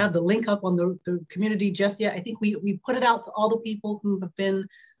know if we have the link up on the community just yet. I think we put it out to all the people who have been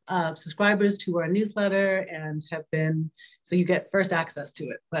subscribers to our newsletter and have been, so you get first access to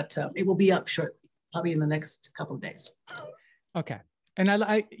it, but it will be up shortly, probably in the next couple of days. Okay.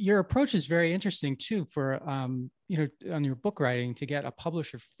 And your approach is very interesting too, for, on your book writing, to get a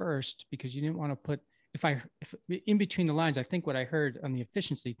publisher first, because you didn't want to put, if in between the lines, I think what I heard on the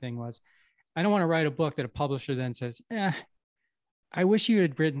efficiency thing was, I don't want to write a book that a publisher then says, I wish you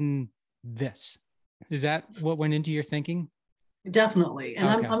had written this. Is that what went into your thinking? Definitely. And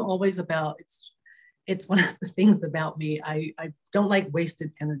okay. I'm always about, it's one of the things about me. I don't like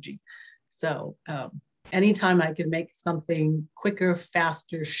wasted energy. So anytime I can make something quicker,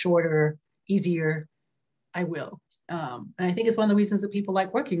 faster, shorter, easier, I will. And I think it's one of the reasons that people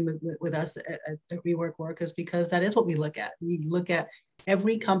like working with us at Rework Work is because that is what we look at. We look at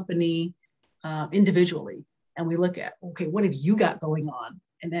every company individually, and we look at, okay, what have you got going on?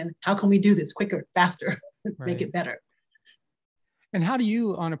 And then how can we do this quicker, faster, make it better? And how do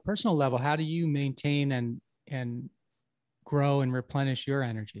you, on a personal level, how do you maintain and grow and replenish your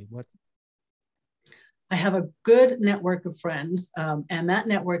energy? I have a good network of friends, and that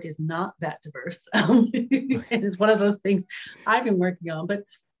network is not that diverse. It is one of those things I've been working on, but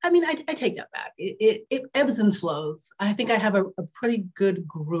I mean, I take that back. It ebbs and flows. I think I have a pretty good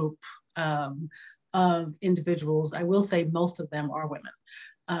group of individuals. I will say most of them are women,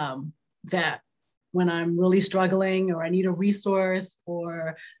 that when I'm really struggling or I need a resource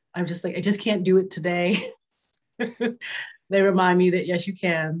or I'm just like, I just can't do it today. They remind me that, yes, you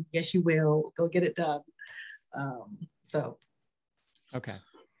can. Yes, you will. Go get it done. Okay,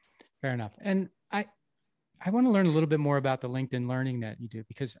 fair enough. And I want to learn a little bit more about the LinkedIn learning that you do,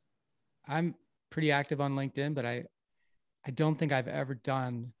 because I'm pretty active on LinkedIn, but I don't think I've ever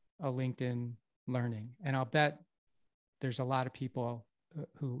done a LinkedIn learning. And I'll bet there's a lot of people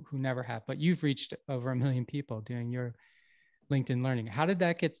who never have, but you've reached over 1 million people doing your LinkedIn learning. How did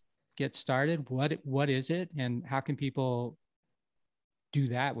that get started? What is it? And how can people do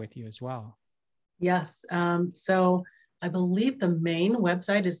that with you as well? Yes. So I believe the main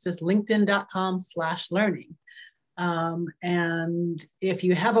website is just linkedin.com/learning. And if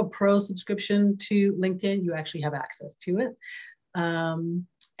you have a pro subscription to LinkedIn, you actually have access to it.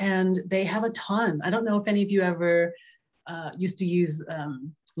 And they have a ton. I don't know if any of you ever used to use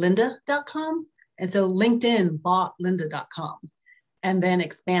lynda.com. And so LinkedIn bought lynda.com and then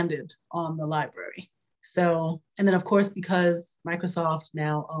expanded on the library. So, and then of course, because Microsoft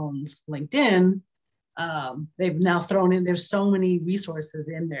now owns LinkedIn, they've now thrown in, there's so many resources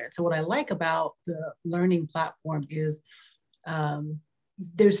in there. So what I like about the learning platform is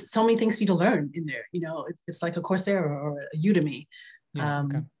there's so many things for you to learn in there. You know, it's like a Coursera or a Udemy.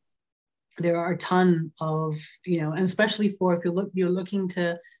 Okay. There are a ton of, you know, and especially for if you're looking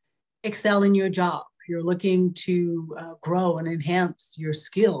to excel in your job, you're looking to grow and enhance your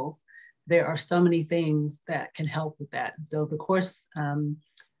skills, there are so many things that can help with that. So the course,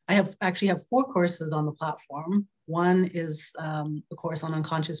 I actually have 4 courses on the platform. One is the course on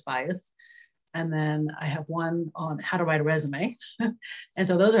unconscious bias. And then I have one on how to write a resume. And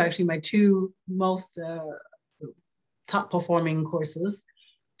so those are actually my 2 most top performing courses.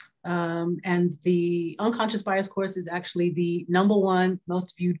 And the unconscious bias course is actually the #1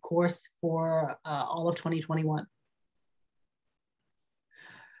 most viewed course for all of 2021.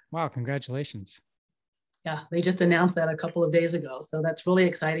 Wow, congratulations. Yeah, they just announced that a couple of days ago. So that's really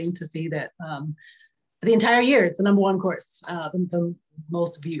exciting to see that the entire year, it's the #1 course, the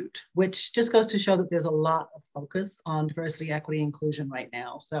most viewed, which just goes to show that there's a lot of focus on diversity, equity, inclusion right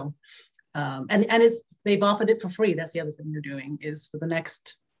now. So, and they've offered it for free. That's the other thing they're doing is for the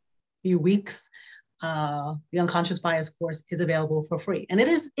next few weeks, the unconscious bias course is available for free. And it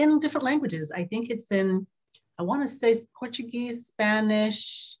is in different languages. I think it's in, I want to say Portuguese,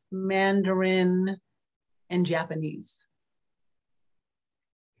 Spanish, Mandarin, and Japanese.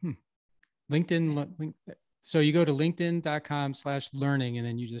 LinkedIn. So you go to linkedin.com/learning and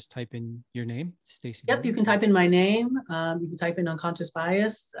then you just type in your name, Stacey. Yep, you can type in my name. You can type in unconscious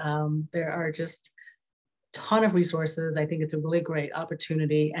bias. There are just a ton of resources. I think it's a really great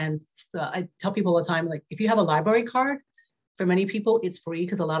opportunity. And I tell people all the time, like, if you have a library card, for many people, it's free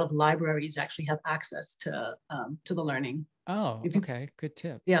because a lot of libraries actually have access to the learning. Oh, okay. Good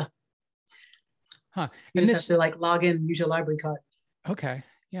tip. Yeah. Huh. You just have to like log in and use your library card. Okay.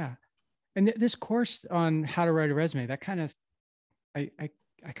 Yeah. And this course on how to write a resume, that kind of, I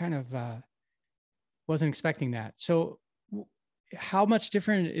kind of wasn't expecting that. So how much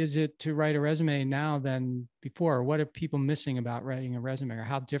different is it to write a resume now than before? What are people missing about writing a resume, or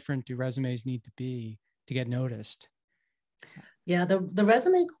how different do resumes need to be to get noticed? Yeah, the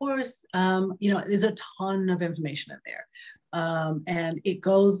resume course, you know, there's a ton of information in there. And it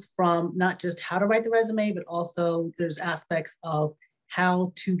goes from not just how to write the resume, but also there's aspects of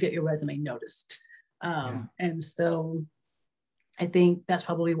how to get your resume noticed. And so I think that's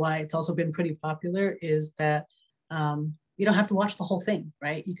probably why it's also been pretty popular, is that you don't have to watch the whole thing,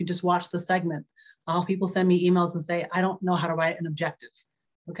 right? You can just watch the segment. People send me emails and say, I don't know how to write an objective.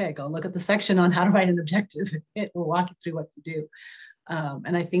 Okay, go look at the section on how to write an objective. It will walk you through what to do.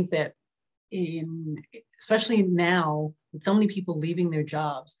 And I think that especially now, with so many people leaving their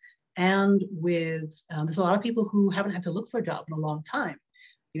jobs, and with there's a lot of people who haven't had to look for a job in a long time.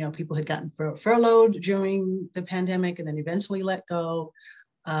 People had gotten furloughed during the pandemic and then eventually let go.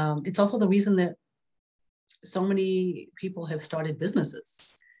 It's also the reason that so many people have started businesses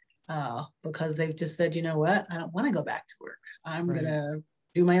because they've just said, you know what, I don't want to go back to work. I'm going to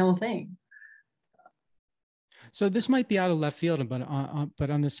do my own thing. So this might be out of left field, but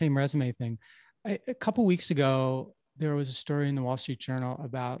on the same resume thing, a couple of weeks ago, there was a story in the Wall Street Journal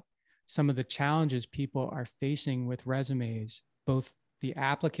about some of the challenges people are facing with resumes, both the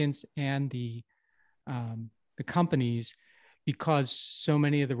applicants and the companies, because so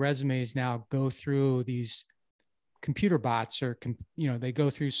many of the resumes now go through these computer bots, or they go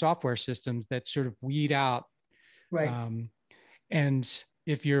through software systems that sort of weed out. Right. And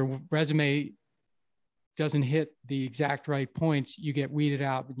if your resume doesn't hit the exact right points, you get weeded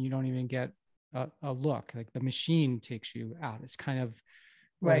out and you don't even get a look. Like the machine takes you out. It's kind of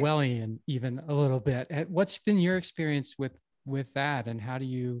Orwellian, even a little bit. What's been your experience with that, and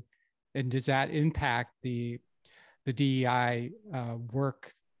does that impact the DEI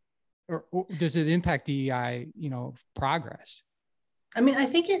work, or does it impact DEI, progress? I mean, I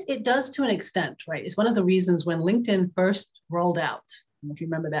think it does to an extent, right? It's one of the reasons when LinkedIn first rolled out, if you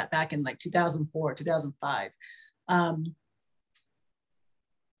remember that back in like 2004, 2005,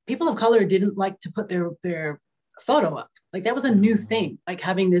 people of color didn't like to put their photo up. Like that was a new thing, like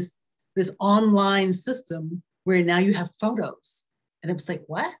having this online system where now you have photos. And it was like,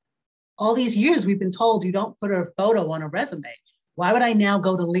 what? All these years we've been told you don't put a photo on a resume. Why would I now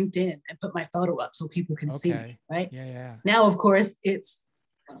go to LinkedIn and put my photo up so people can see me, right? Yeah. Now, of course, it's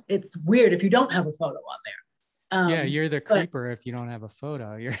weird if you don't have a photo on there. You're the creeper if you don't have a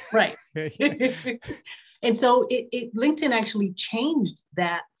photo. You're right. And so LinkedIn actually changed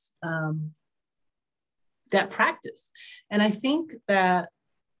that that practice. And I think that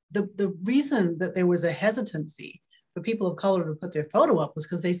the reason that there was a hesitancy for people of color to put their photo up was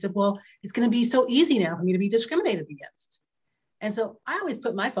because they said, well, it's going to be so easy now for me to be discriminated against. And so I always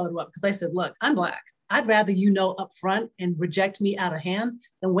put my photo up because I said, look, I'm Black. I'd rather up front and reject me out of hand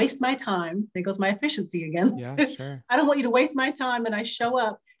than waste my time. There goes my efficiency again. Yeah, sure. I don't want you to waste my time and I show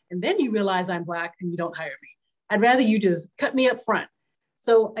up and then you realize I'm Black and you don't hire me. I'd rather you just cut me up front.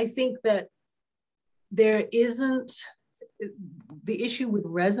 So I think that there isn't the issue with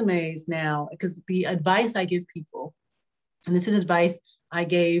resumes now, because the advice I give people, and this is advice I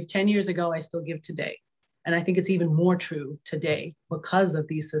gave 10 years ago, I still give today. And I think it's even more true today because of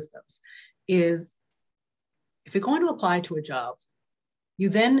these systems, is if you're going to apply to a job, you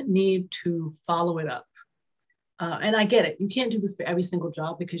then need to follow it up. And I get it. You can't do this for every single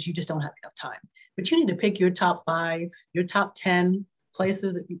job because you just don't have enough time. But you need to pick your top 5, your top 10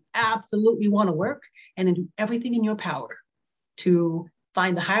 places that you absolutely want to work, and then do everything in your power to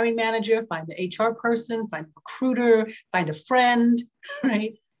find the hiring manager, find the HR person, find a recruiter, find a friend,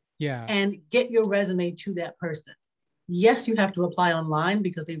 right? Yeah. And get your resume to that person. Yes, you have to apply online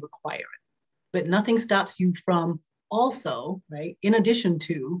because they require it, but nothing stops you from also, right, in addition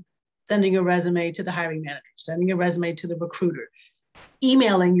to sending a resume to the hiring manager, sending a resume to the recruiter,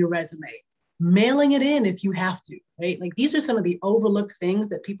 emailing your resume, mailing it in if you have to, right? Like these are some of the overlooked things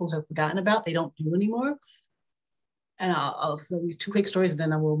that people have forgotten about, they don't do anymore. And I'll tell you 2 quick stories and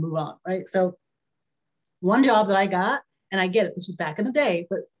then I will move on, right? So one job that I got, and I get it, this was back in the day,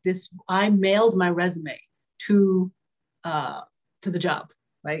 but I mailed my resume to the job,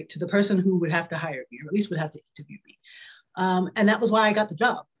 right? To the person who would have to hire me, or at least would have to interview me. And that was why I got the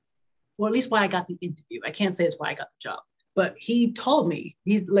job, or at least why I got the interview. I can't say it's why I got the job, but he told me,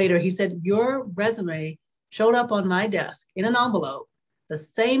 he said, your resume showed up on my desk in an envelope the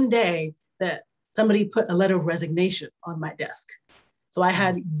same day that somebody put a letter of resignation on my desk. So I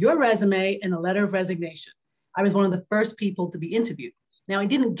had your resume and a letter of resignation. I was one of the first people to be interviewed. Now, it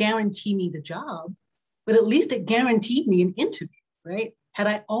didn't guarantee me the job, but at least it guaranteed me an interview, right? Had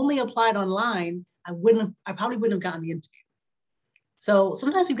I only applied online, I probably wouldn't have gotten the interview. So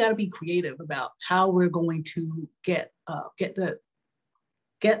sometimes we've got to be creative about how we're going to get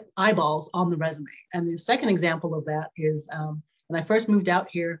eyeballs on the resume. And the second example of that is when I first moved out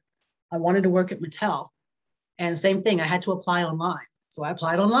here, I wanted to work at Mattel. And same thing, I had to apply online. So I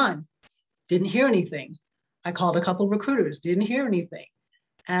applied online, didn't hear anything. I called a couple of recruiters, didn't hear anything.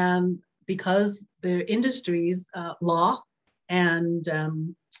 And because the industries, law and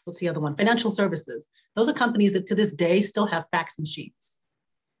what's the other one? Financial services. Those are companies that to this day still have fax machines.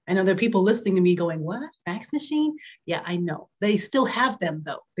 I know there are people listening to me going, what, fax machine? Yeah, I know. They still have them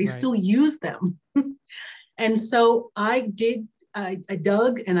though. They still use them. And so I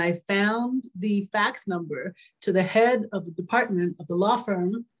dug and I found the fax number to the head of the department of the law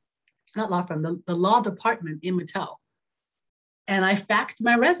firm, not law firm, the law department in Mattel. and I faxed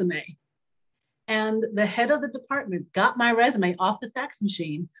my resume. And the head of the department got my resume off the fax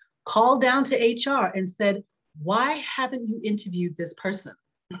machine, called down to HR and said, why haven't you interviewed this person?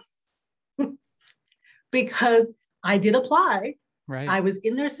 Because I did apply. Right. I was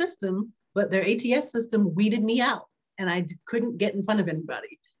in their system, but their ATS system weeded me out and I couldn't get in front of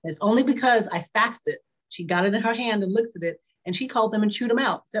anybody. And it's only because I faxed it. She got it in her hand and looked at it, and she called them and chewed them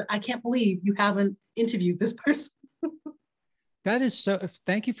out. Said, I can't believe you haven't interviewed this person. That is so,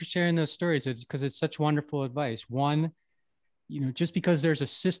 thank you for sharing those stories. It's because it's such wonderful advice. One, just because there's a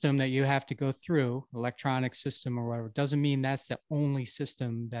system that you have to go through, electronic system or whatever, doesn't mean that's the only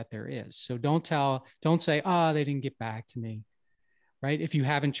system that there is. So don't say, oh, they didn't get back to me, right? If you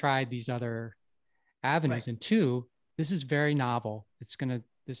haven't tried these other avenues. Right. And two, this is very novel.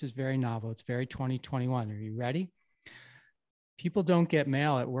 This is very novel. It's very 2021. Are you ready? People don't get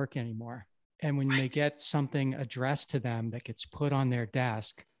mail at work anymore. And when they get something addressed to them that gets put on their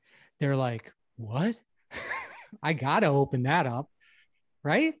desk, they're like, what? I got to open that up,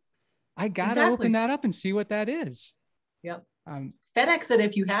 right? I got to open that up and see what that is. Yep. FedEx it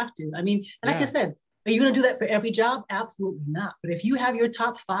if you have to. I mean, and like I said, are you going to do that for every job? Absolutely not. But if you have your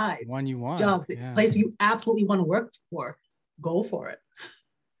top 5 one you want, jobs, place you absolutely want to work for, go for it.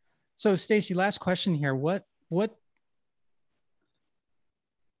 So Stacey, last question here. What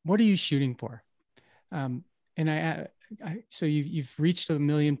are you shooting for? So you've reached 1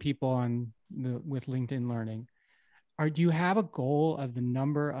 million people with LinkedIn Learning. Do you have a goal of the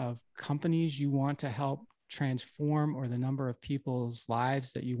number of companies you want to help transform, or the number of people's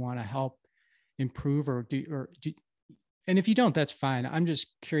lives that you want to help improve, and if you don't, that's fine. I'm just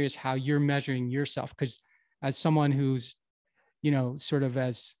curious how you're measuring yourself, because as someone who's, sort of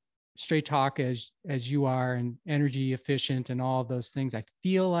as straight talk as you are, and energy efficient and all of those things, I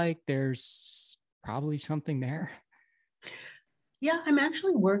feel like there's probably something there. Yeah, I'm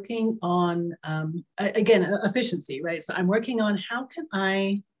actually working on, again, efficiency, right? So I'm working on how can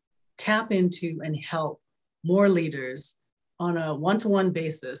I tap into and help more leaders on a one-to-one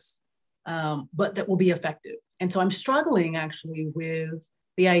basis, but that will be effective. And so I'm struggling actually with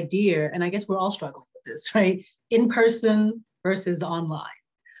the idea, and I guess we're all struggling with this, right? In person versus online.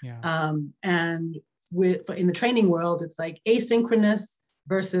 Yeah. And in the training world, it's like asynchronous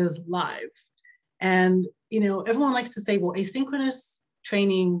versus live. And, everyone likes to say, well, asynchronous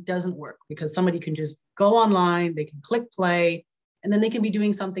training doesn't work because somebody can just go online, they can click play, and then they can be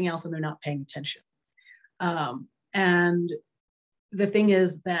doing something else and they're not paying attention. And the thing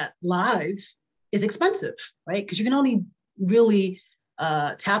is that live is expensive, right? Because you can only really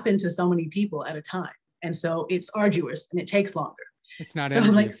tap into so many people at a time. And so it's arduous and it takes longer. It's not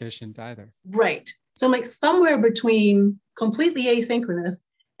energy efficient either. Right. So I'm like somewhere between completely asynchronous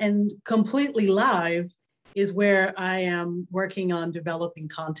and completely live is where I am working on developing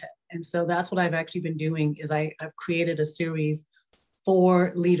content. And so that's what I've actually been doing is I've created a series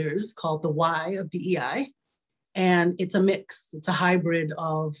for leaders called The Why of DEI. And it's a mix, it's a hybrid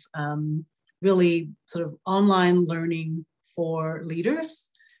of really sort of online learning for leaders,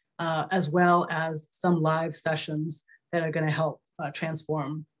 as well as some live sessions that are going to help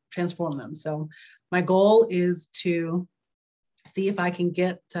transform them. So my goal is to see if I can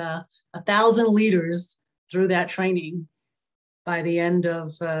get 1,000 leaders through that training by the end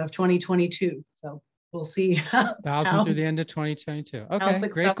of 2022. So we'll see. 1,000 through the end of 2022. Okay,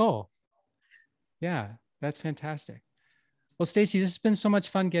 great goal. Yeah, that's fantastic. Well, Stacey, this has been so much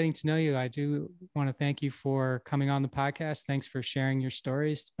fun getting to know you. I do want to thank you for coming on the podcast. Thanks for sharing your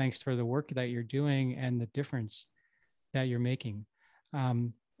stories. Thanks for the work that you're doing and the difference that you're making.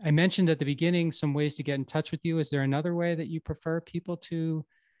 I mentioned at the beginning some ways to get in touch with you. Is there another way that you prefer people to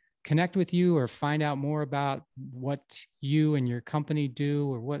connect with you or find out more about what you and your company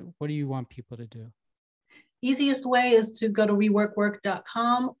do, or what do you want people to do? Easiest way is to go to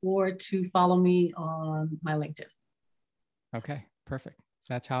reworkwork.com or to follow me on my LinkedIn. Okay, perfect.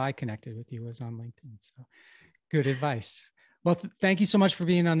 That's how I connected with you, was on LinkedIn. So good advice. Well, thank you so much for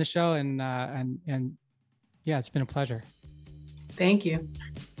being on the show. And yeah, it's been a pleasure. Thank you.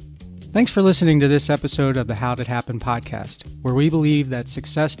 Thanks for listening to this episode of the How Did Happen podcast, where we believe that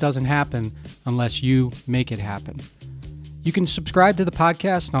success doesn't happen unless you make it happen. You can subscribe to the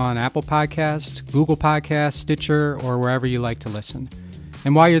podcast on Apple Podcasts, Google Podcasts, Stitcher, or wherever you like to listen.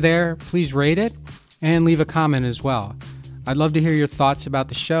 And while you're there, please rate it and leave a comment as well. I'd love to hear your thoughts about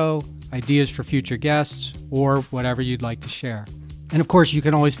the show, ideas for future guests, or whatever you'd like to share. And of course, you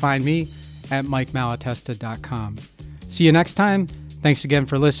can always find me at MikeMalatesta.com. See you next time. Thanks again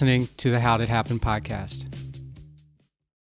for listening to the How Did Happen podcast.